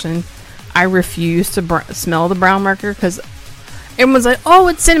trainer person, I refused to smell the brown marker because everyone's like, "Oh,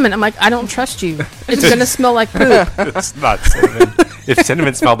 it's cinnamon." I'm like, "I don't trust you. It's gonna smell like poop." It's not cinnamon. If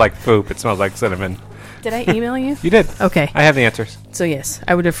cinnamon smelled like poop, it smells like cinnamon. Did I email you? You did. Okay. I have the answers. So yes,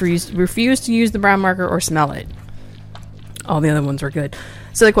 I would have refused to use the brown marker or smell it. All the other ones were good.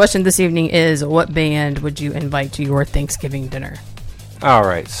 So the question this evening is, what band would you invite to your Thanksgiving dinner? All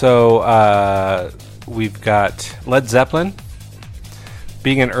right. So we've got Led Zeppelin.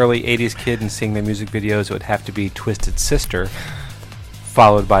 Being an early 80s kid and seeing their music videos, it would have to be Twisted Sister,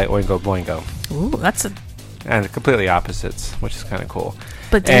 followed by Oingo Boingo. Ooh, that's a... And completely opposites, which is kind of cool.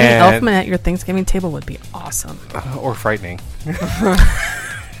 But Danny Elfman at your Thanksgiving table would be awesome. Or frightening. It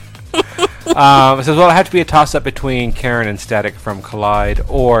says, well, it'll have to be a toss-up between Karen and Static from Collide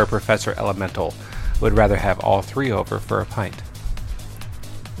or Professor Elemental. Would rather have all three over for a pint.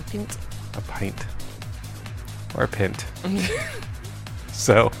 A pint. Or a pint.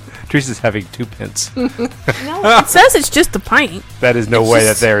 So, Teresa's having 2 pints. No, it says it's just a pint. That is no It's way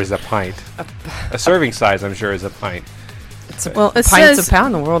just that there is a pint. A serving size, I'm sure, is a pint. Well, it Pints says a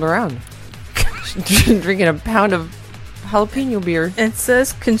pound the world around. Drinking a pound of jalapeno beer. It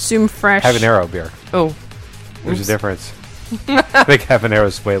says consume fresh. Habanero beer. Oh. There's a difference. I think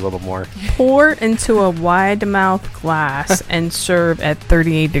habaneros weigh a little more. Pour into a wide mouth glass and serve at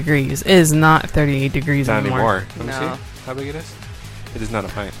 38 degrees. It is not 38 degrees Not anymore. anymore. Let me see how big it is. It is not a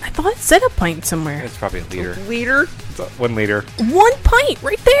pint. I thought it said a pint somewhere. It's probably a liter. Liter? It's 1 liter. 1 pint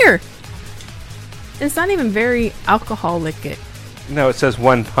right there. It's not even very alcoholic. No, it says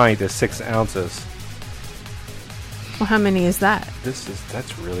 1 pint is 6 ounces. Well, how many is that?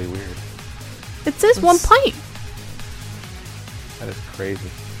 That's really weird. It says 1 pint. That is crazy.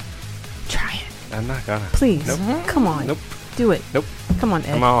 Try it. I'm not gonna. Please. Nope. Come on. Nope. Do it. Nope. Come on,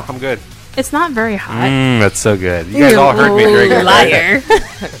 Ed. I'm good. It's not very hot. That's so good. You guys all heard me during it. Liar.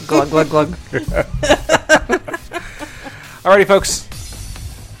 Glug, glug, glug. Alrighty, folks.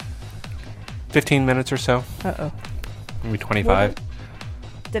 15 minutes or so. Uh-oh. Maybe 25.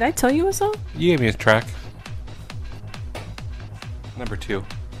 Did I tell you a song? You gave me a track. Number 2.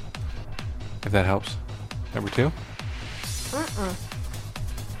 If that helps. Number 2?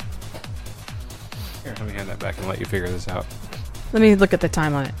 Here, let me hand that back and let you figure this out. Let me look at the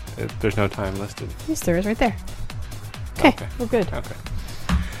time on it. There's no time listed. Yes, there is right there. Okay, we're good. Okay.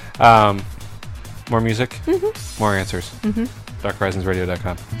 More music, Mm-hmm. more answers. Mm-hmm.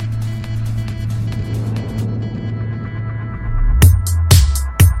 DarkHorizonsRadio.com.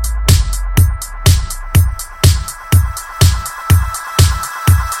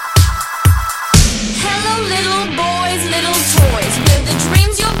 Hello, little boys, little toys. We're the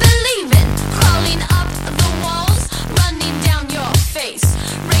dreams you're believing. Crawling up the walls, running down your face.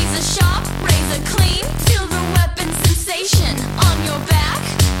 Razor sharp, razor clean. Feel the weapon sensation on your back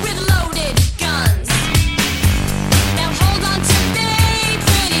with loaded guns. Now hold on to me,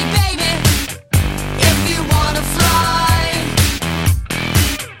 pretty baby. If you wanna fly,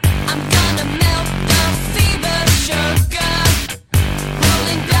 I'm gonna melt the fever sugar,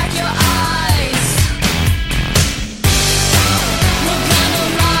 rolling back your eyes. We're gonna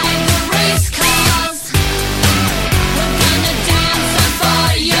ride the race cars. We're gonna dance on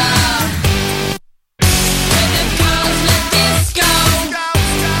fire. With the girls let disco,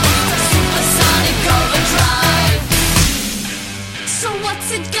 supersonic overdrive. So what's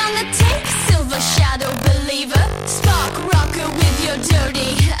it gonna take, silver shadow believer? Spark rocker with your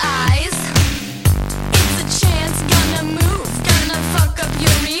dirty eyes. It's a chance, gonna move, gonna fuck up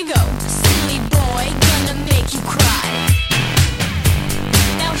your ego. Silly boy, gonna make you cry.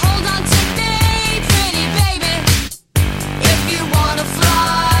 Now hold on to me, pretty baby. If you wanna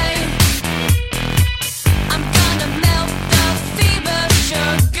fly, I'm gonna melt the fever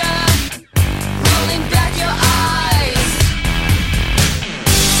sugar, rolling back your eyes.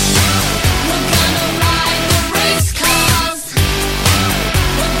 We're gonna ride the race cars.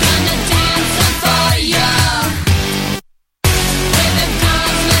 We're gonna dance on fire. With the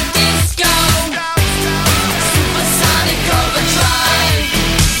girls let disco, supersonic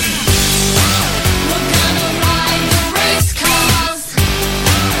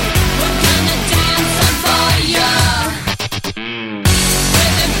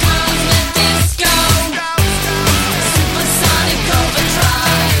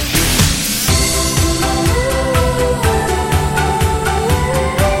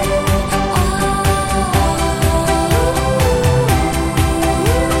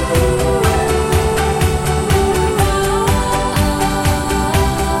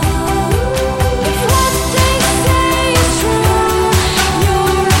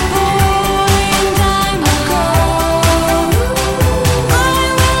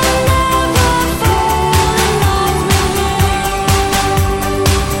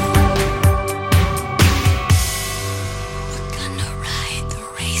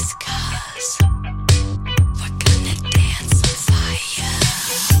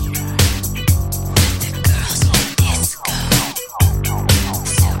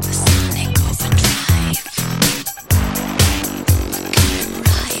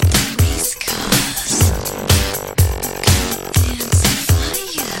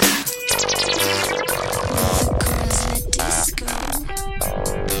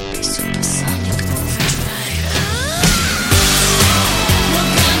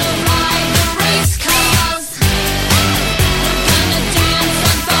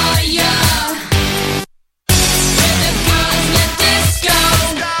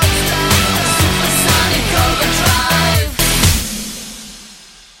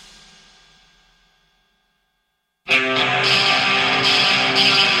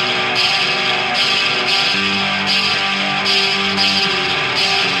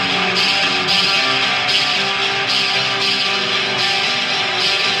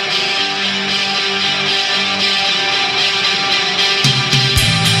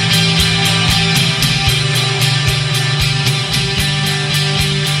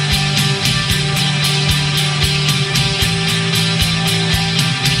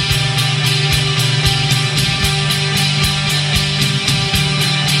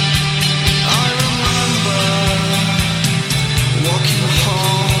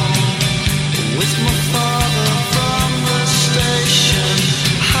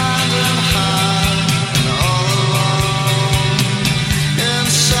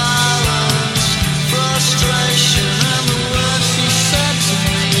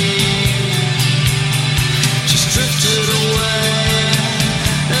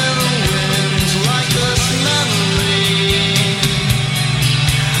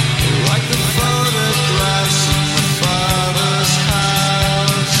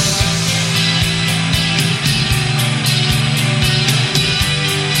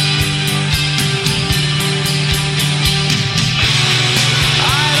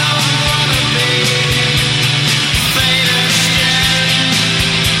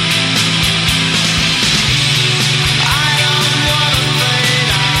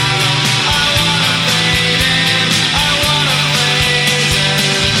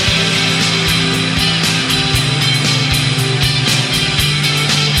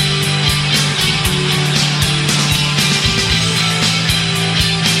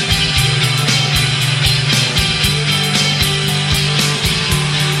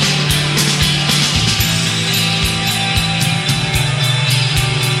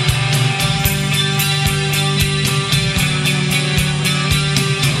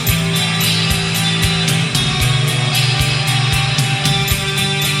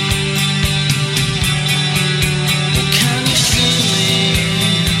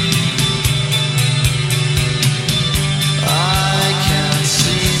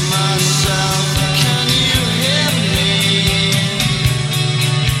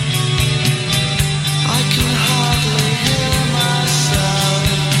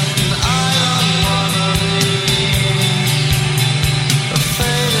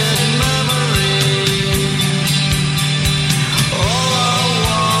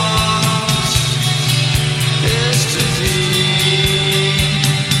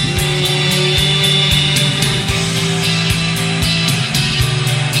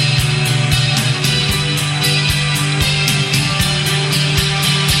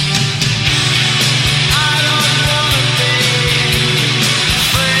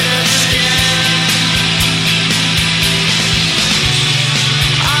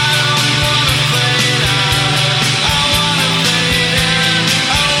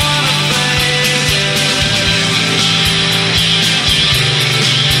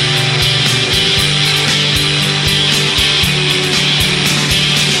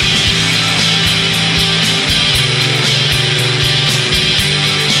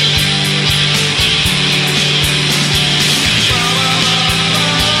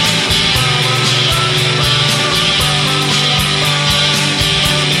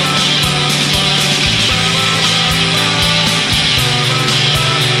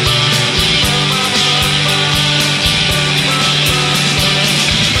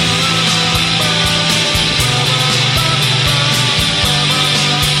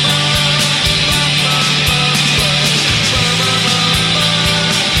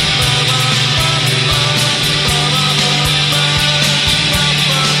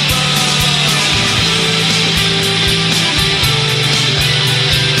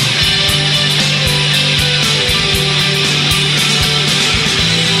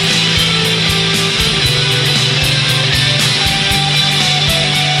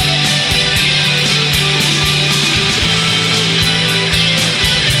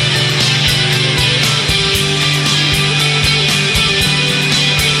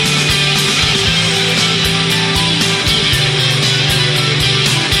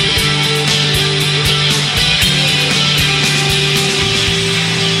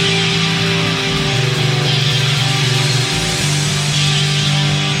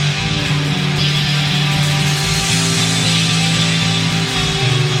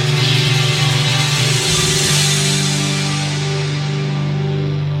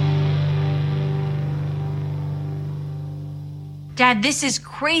Dad, this is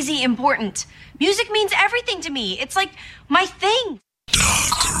crazy important. Music means everything to me. It's like my thing.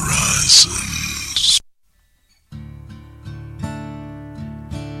 Dark Horizons.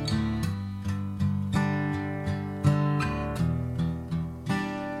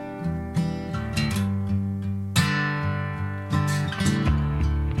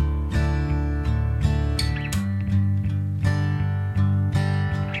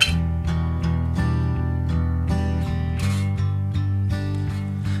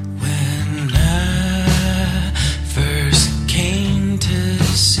 When I first came to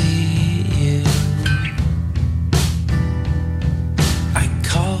see you, I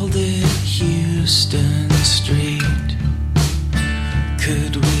called it Houston Street.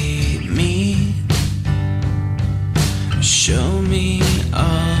 Could we meet? Show me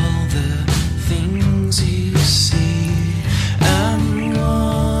all the things you see. I'm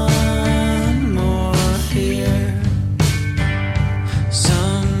one more here,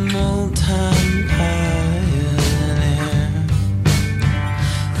 some old-time pioneer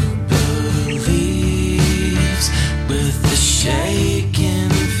who believes with a shaking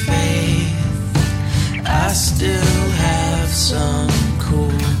faith I still have some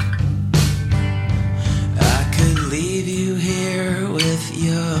cool. I could leave you here with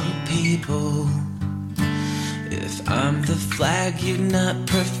your people if I'm the flag you'd not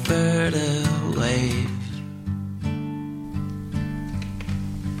prefer to wave.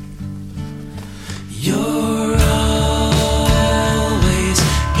 You're always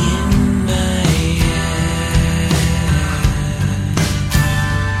in my head.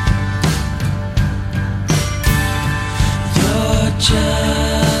 You're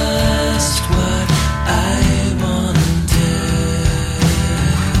just what I wanted.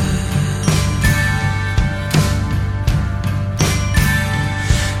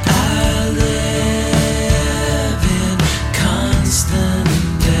 I live in constant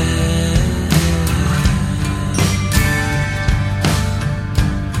debt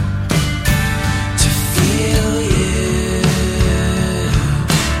to feel you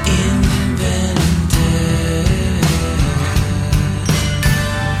invented.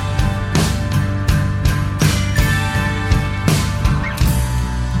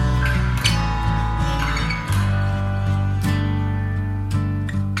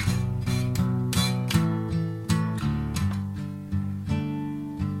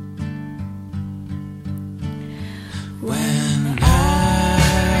 When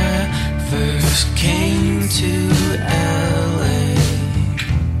I first came to LA,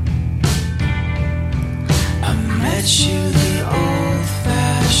 I met you the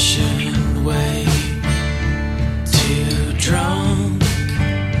old-fashioned way. Too drunk,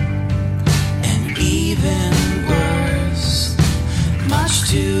 and even worse, much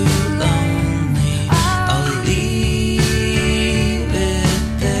too lonely. I'll leave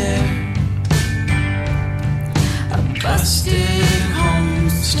it there. A busted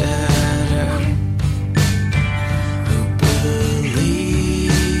homesteader who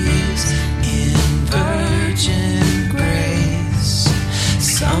believes in virgin grace.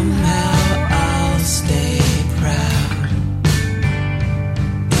 Somehow I'll stay proud.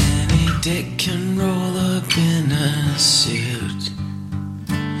 Any dick can roll up in a suit,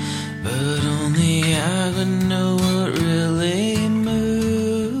 but only I would know what really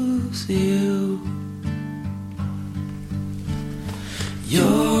moves you.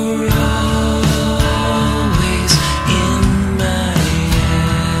 You're always in my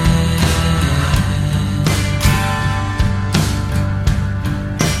head.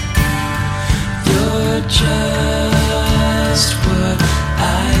 You're just what I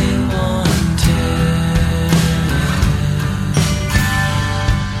wanted.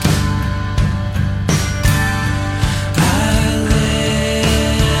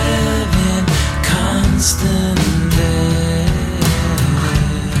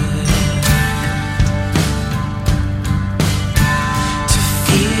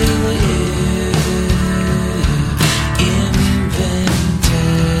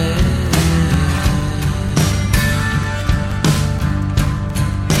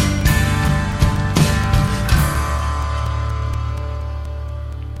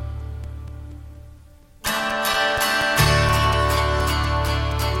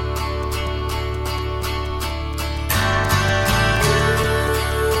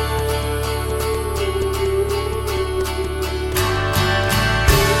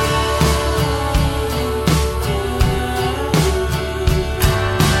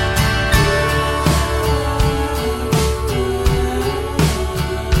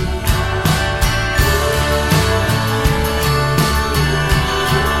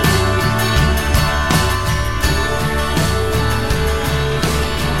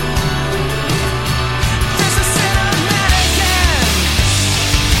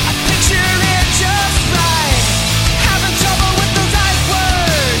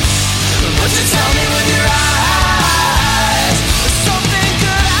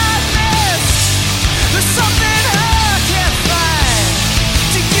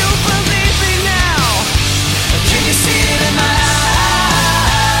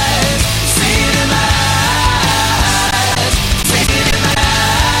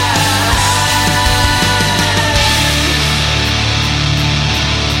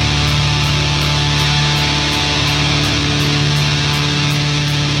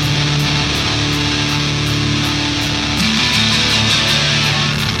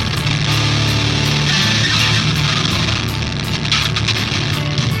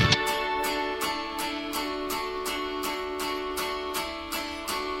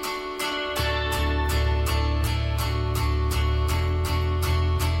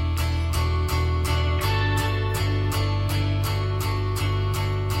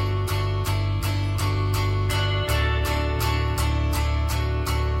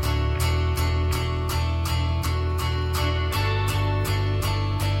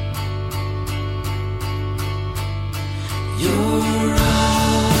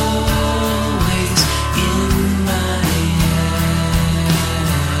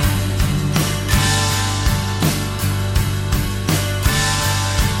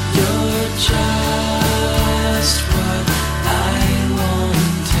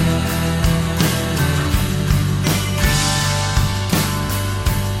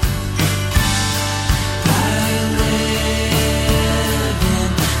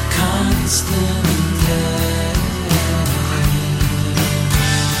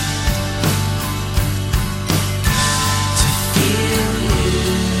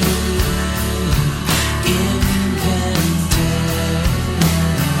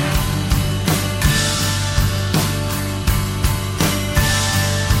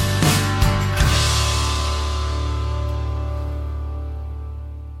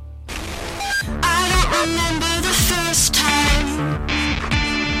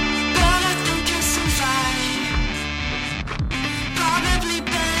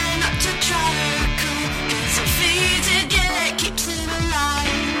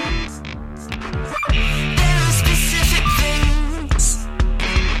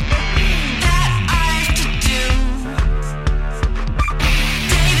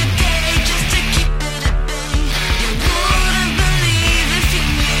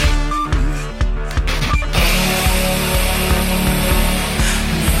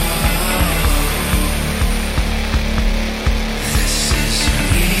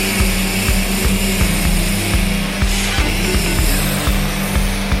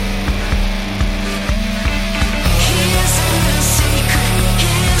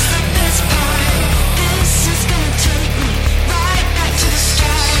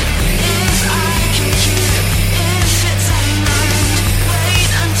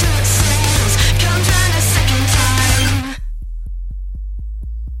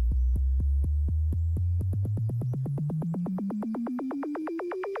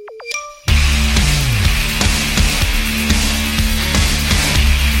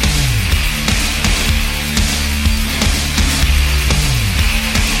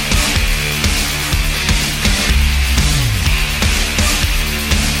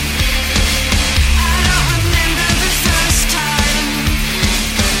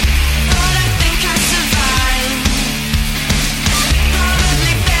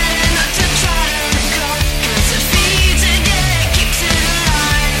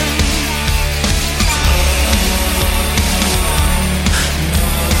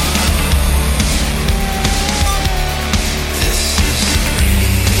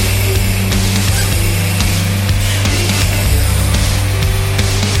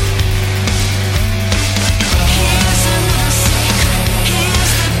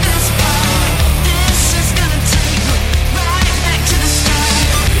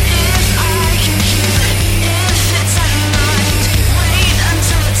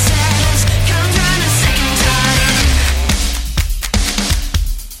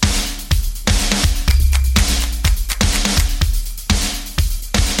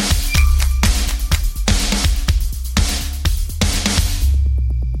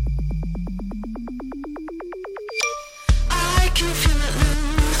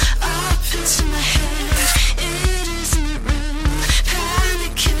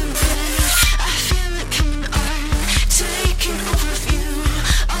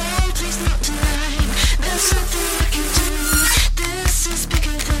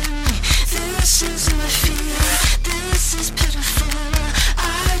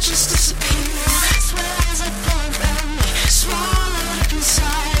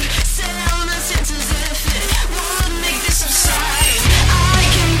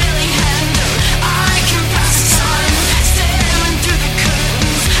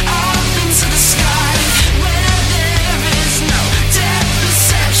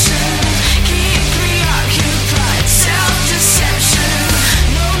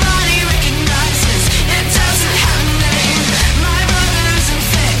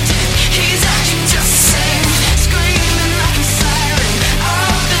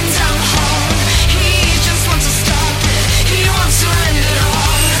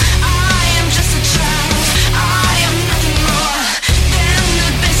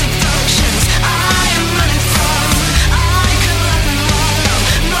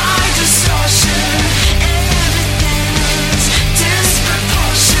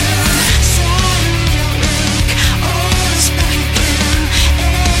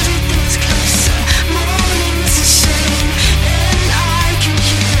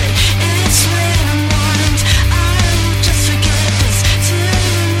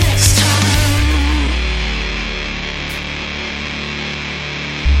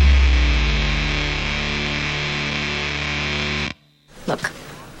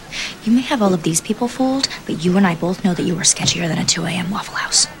 You may have all of these people fooled, but you and I both know that you are sketchier than a 2 a.m. Waffle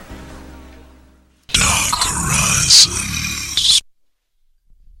House. Dark Horizons.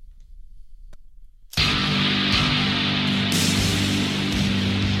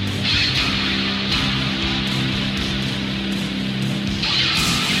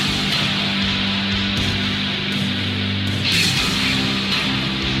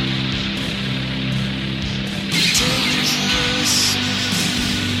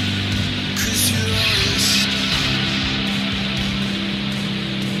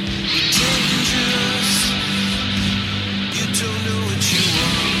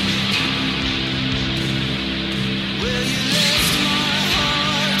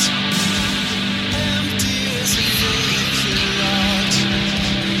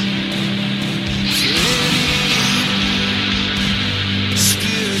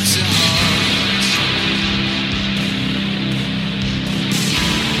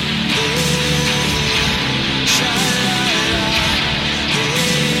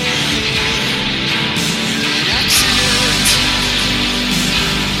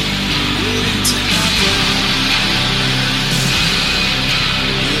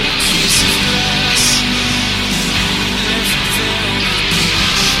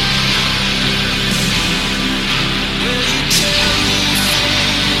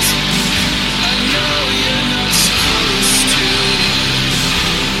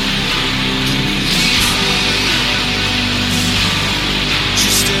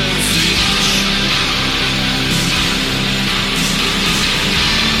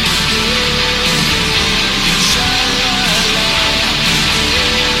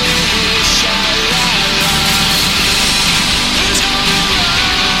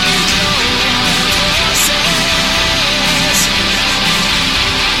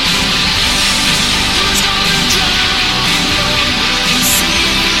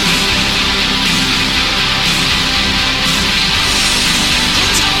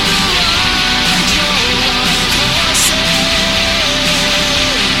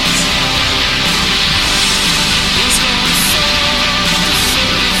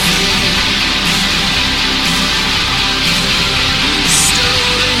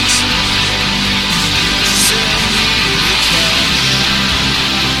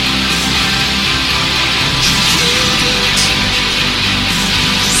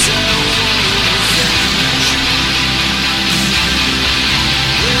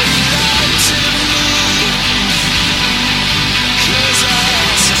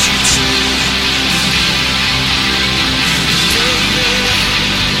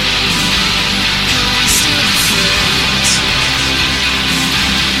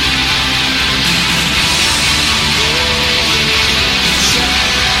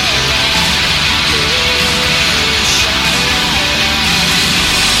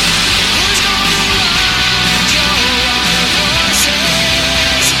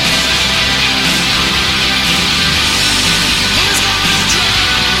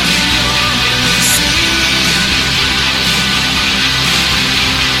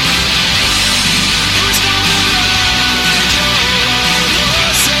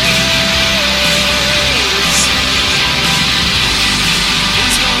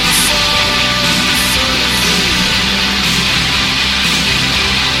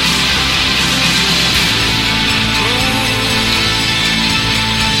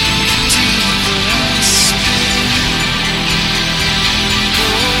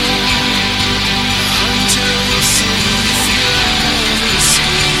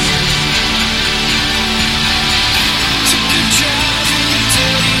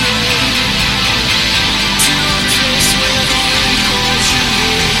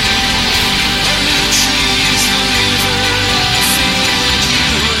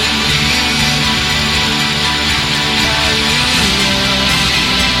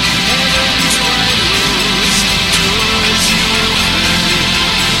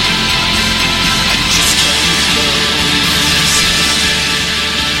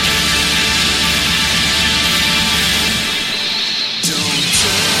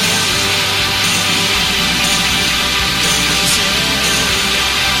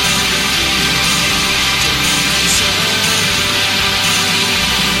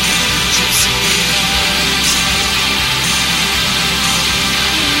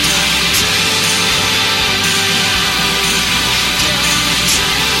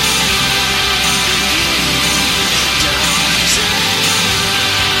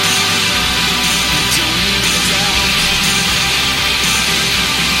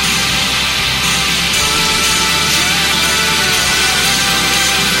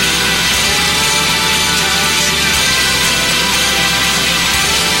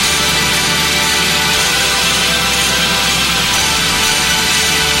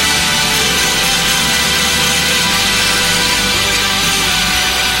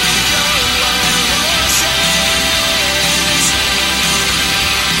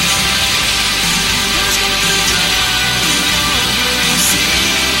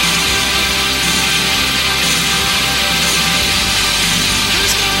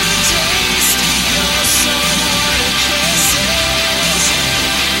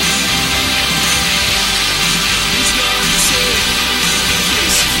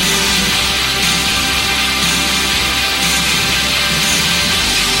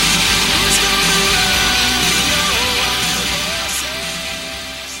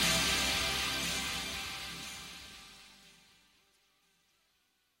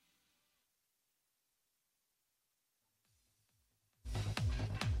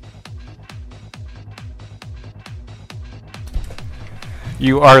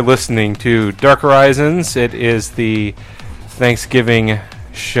 You are listening to Dark Horizons. It is the Thanksgiving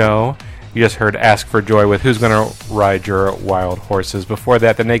show. You just heard Ask for Joy with Who's Gonna Ride Your Wild Horses. Before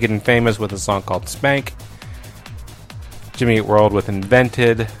that, The Naked and Famous with a song called Spank. Jimmy Eat World with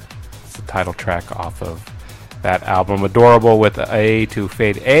Invented. It's the title track off of that album. Adorable with A to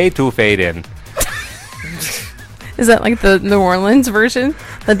Fade In. Is that like the New Orleans version?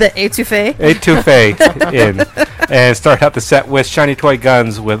 Like the etouffee? Etouffee in. And start out the set with Shiny Toy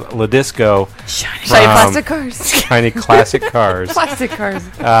Guns with La Disco. Shiny plastic cars. Shiny classic cars. Plastic cars.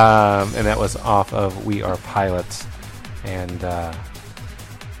 And that was off of We Are Pilots. And I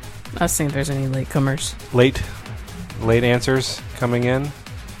was seeing if there's any latecomers. Late answers coming in.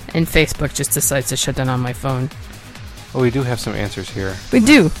 And Facebook just decides to shut down on my phone. Oh, we do have some answers here. We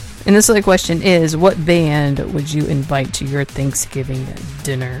do. And this other question is, what band would you invite to your Thanksgiving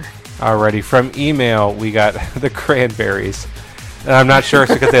dinner? Alrighty, from email, we got the Cranberries. And I'm not sure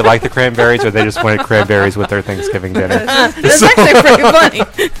if it's because they like the cranberries or they just wanted cranberries with their Thanksgiving dinner. That's actually pretty funny.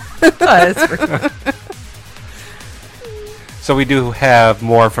 That's pretty funny. So we do have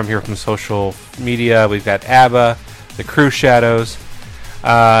more from here from social media. We've got ABBA, the Cruise Shadows.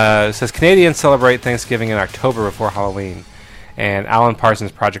 It says Canadians celebrate Thanksgiving in October before Halloween. And Alan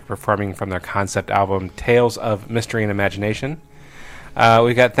Parsons Project performing from their concept album Tales of Mystery and Imagination.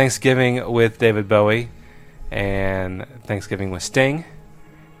 We got Thanksgiving with David Bowie, and Thanksgiving with Sting,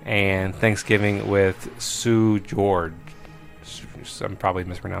 and Thanksgiving with Sue George. I'm probably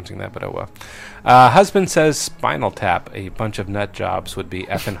mispronouncing that, but oh well. Husband says Spinal Tap, a bunch of nut jobs would be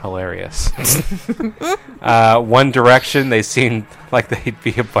effing hilarious. One Direction, they seemed like they'd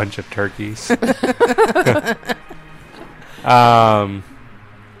be a bunch of turkeys.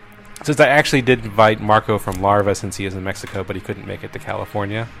 Since I actually did invite Marco from Larva since he is in Mexico, but he couldn't make it to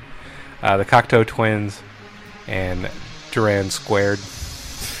California. The Cocteau Twins and Duran Squared.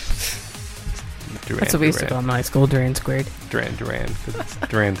 That's what we used to call them in high school, Duran Squared. Duran, because it's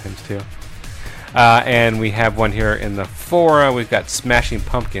Duran times 2. And we have one here in the fora. We've got Smashing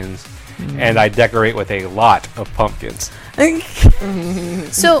Pumpkins, and I decorate with a lot of pumpkins.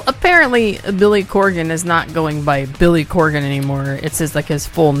 So apparently Billy Corgan is not going by Billy Corgan anymore. It's his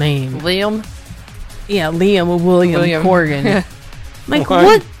full name. Liam? Yeah, Liam William Corgan. Yeah. Like,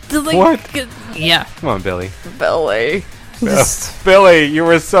 What? what? Yeah. Come on, Billy. Billy. Billy, you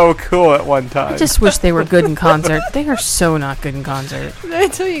were so cool at one time. I just wish they were good in concert. They are so not good in concert. Did I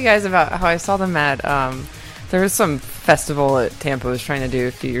tell you guys about how I saw them at, there was some festival that Tampa was trying to do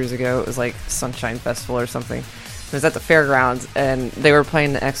a few years ago. It was like Sunshine Festival or something. It was at the fairgrounds, and they were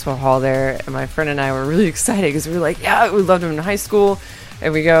playing the expo hall there, and my friend and I were really excited because we were like, yeah, we loved them in high school.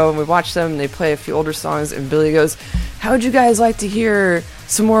 And we go and we watch them, and they play a few older songs, and Billy goes, how would you guys like to hear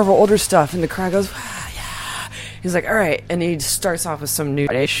some more of our older stuff? And the crowd goes, yeah. He's like, all right. And he starts off with some new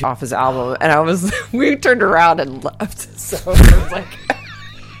ish off his album, and we turned around and left. So it was like,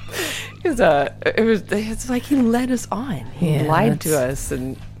 it's like he led us on. He lied to us,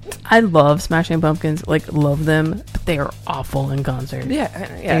 and I love Smashing Pumpkins, love them, but they are awful in concert. Yeah.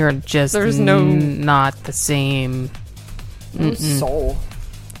 They are just not the same. No soul.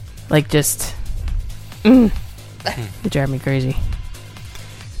 They drive me crazy.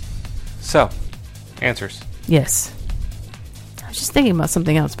 So, answers. Yes. I was just thinking about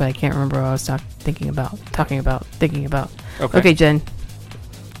something else, but I can't remember what I was thinking about. Okay, Jen.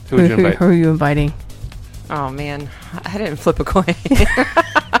 Who would you invite? Who are you inviting? Oh, man. I didn't flip a coin.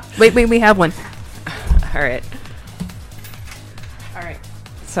 Wait, we have one. All right.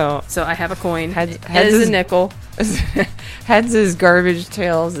 So I have a coin. Heads is a nickel. Heads is Garbage,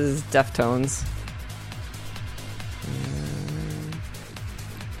 tails is Deftones.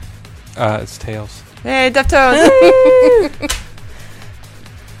 It's tails. Hey, Deftones!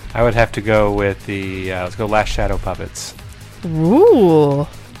 I would have to go with the let's go Last Shadow Puppets. Ooh.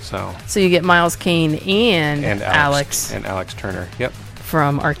 So you get Miles Kane and Alex. And Alex Turner. Yep.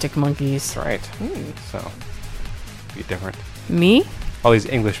 From Arctic Monkeys. That's right. So be different. Me? All these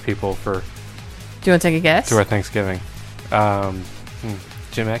English people for. Do you want to take a guess? To our Thanksgiving.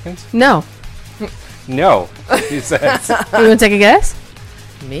 Jim Atkins? No. No. He says. You want to take a guess?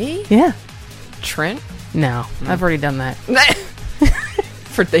 Me? Yeah. Trent? No, I've already done that.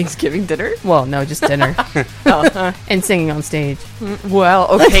 For Thanksgiving dinner? Well, no, just dinner. And singing on stage. Well,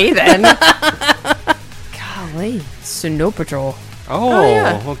 okay then. Golly. Snow Patrol. Oh,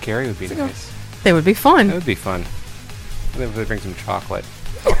 yeah. Well, Gary would be nice. They would be fun. That would be fun. They would bring some chocolate.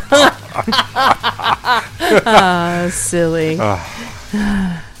 Silly.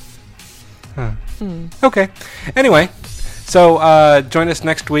 Okay. Anyway, so join us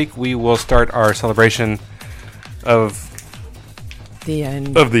next week. We will start our celebration of The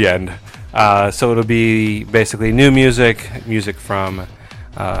end. Of the end. So it'll be basically new music from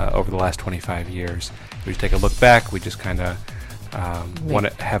over the last 25 years. We just take a look back. We just kind of want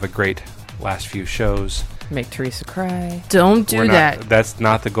to have a great last few shows. Make Teresa cry. Don't do that. That's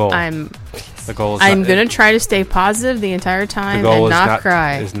not the goal. The goal is I'm going to try to stay positive the entire time and not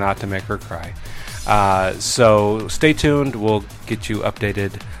cry. Is not to make her cry. So stay tuned. We'll get you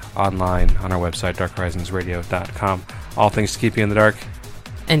updated online on our website, darkhorizonsradio.com. All things to keep you in the dark.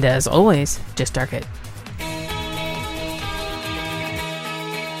 And as always, just dark it.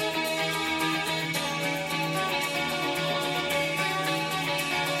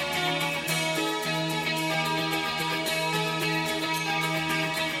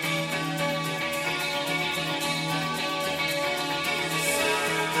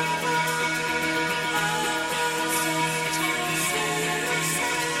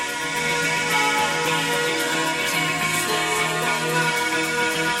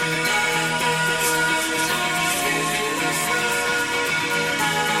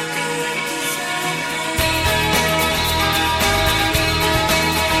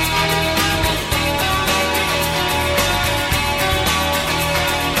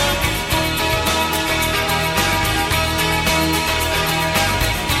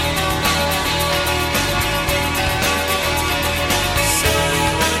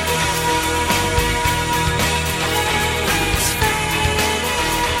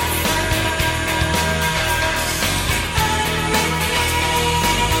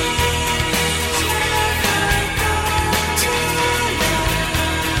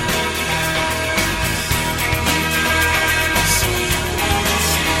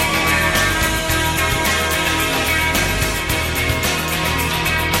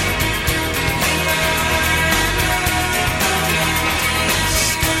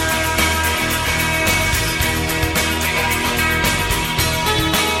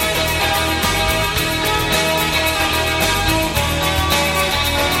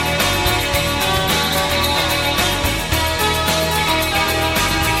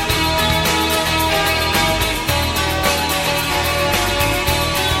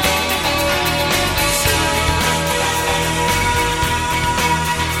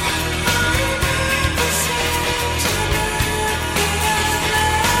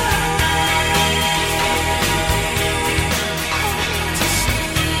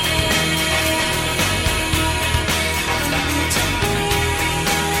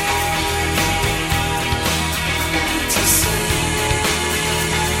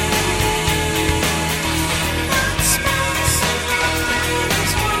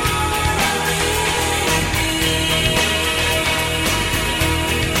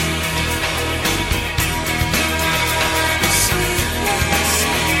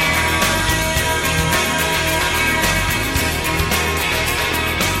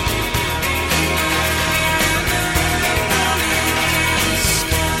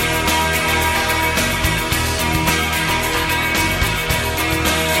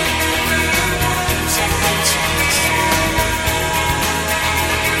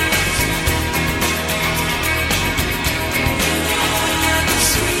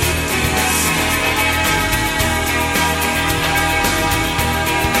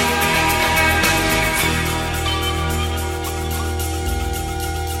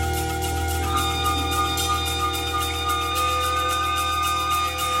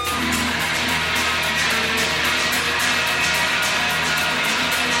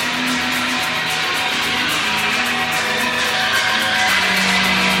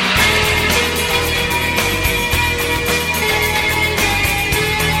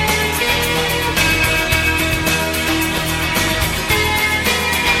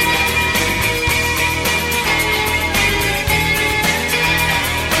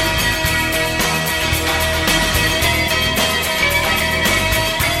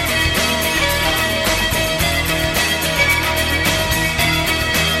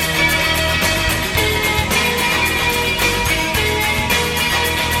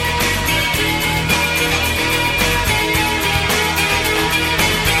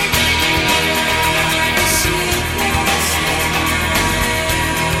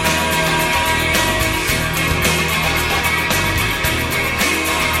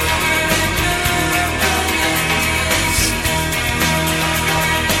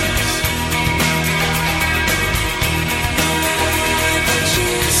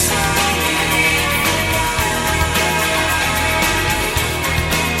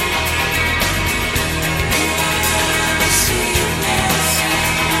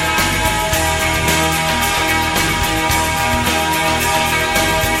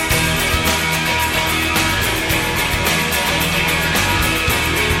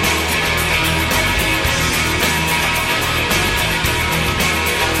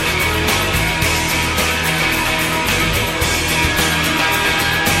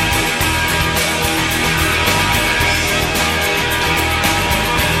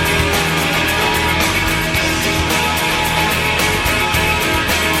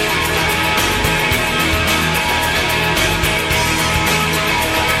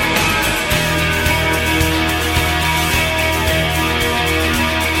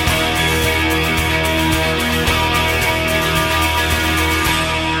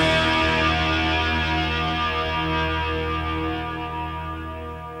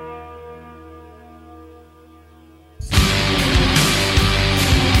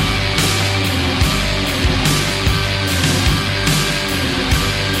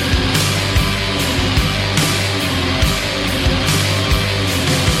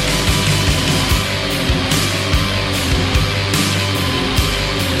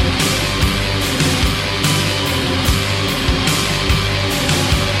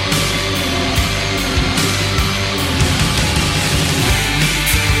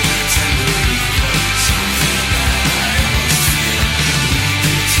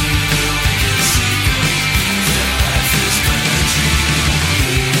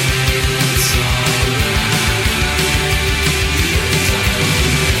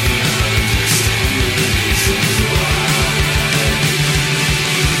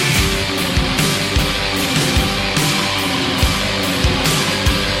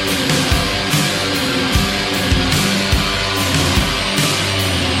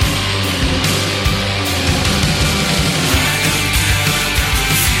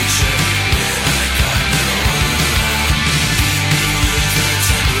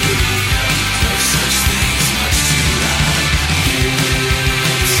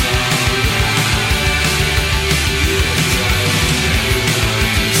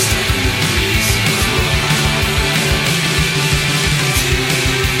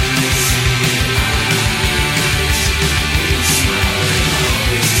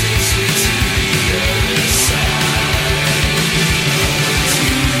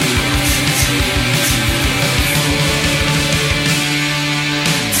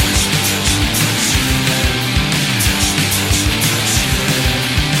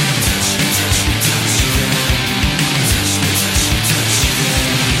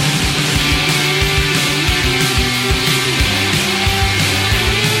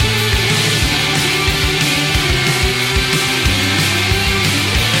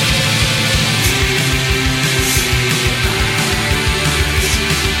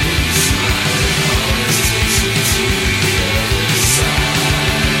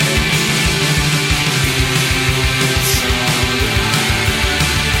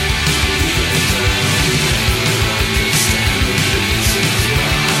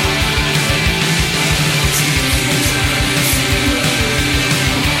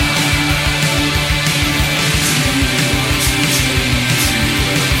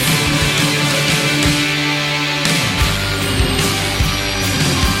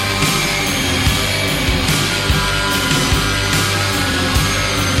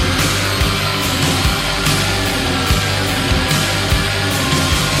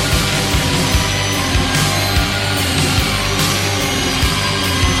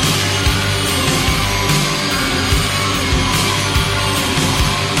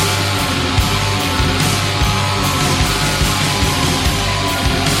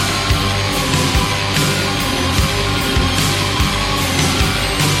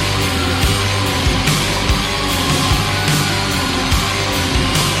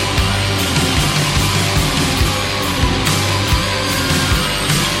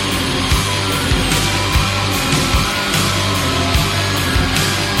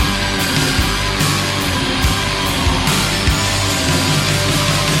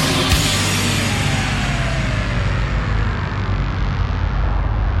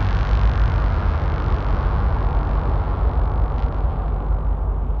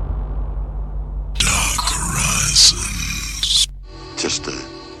 just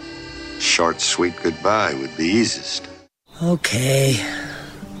a short, sweet goodbye would be easiest. Okay,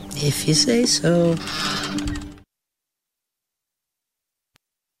 if you say so.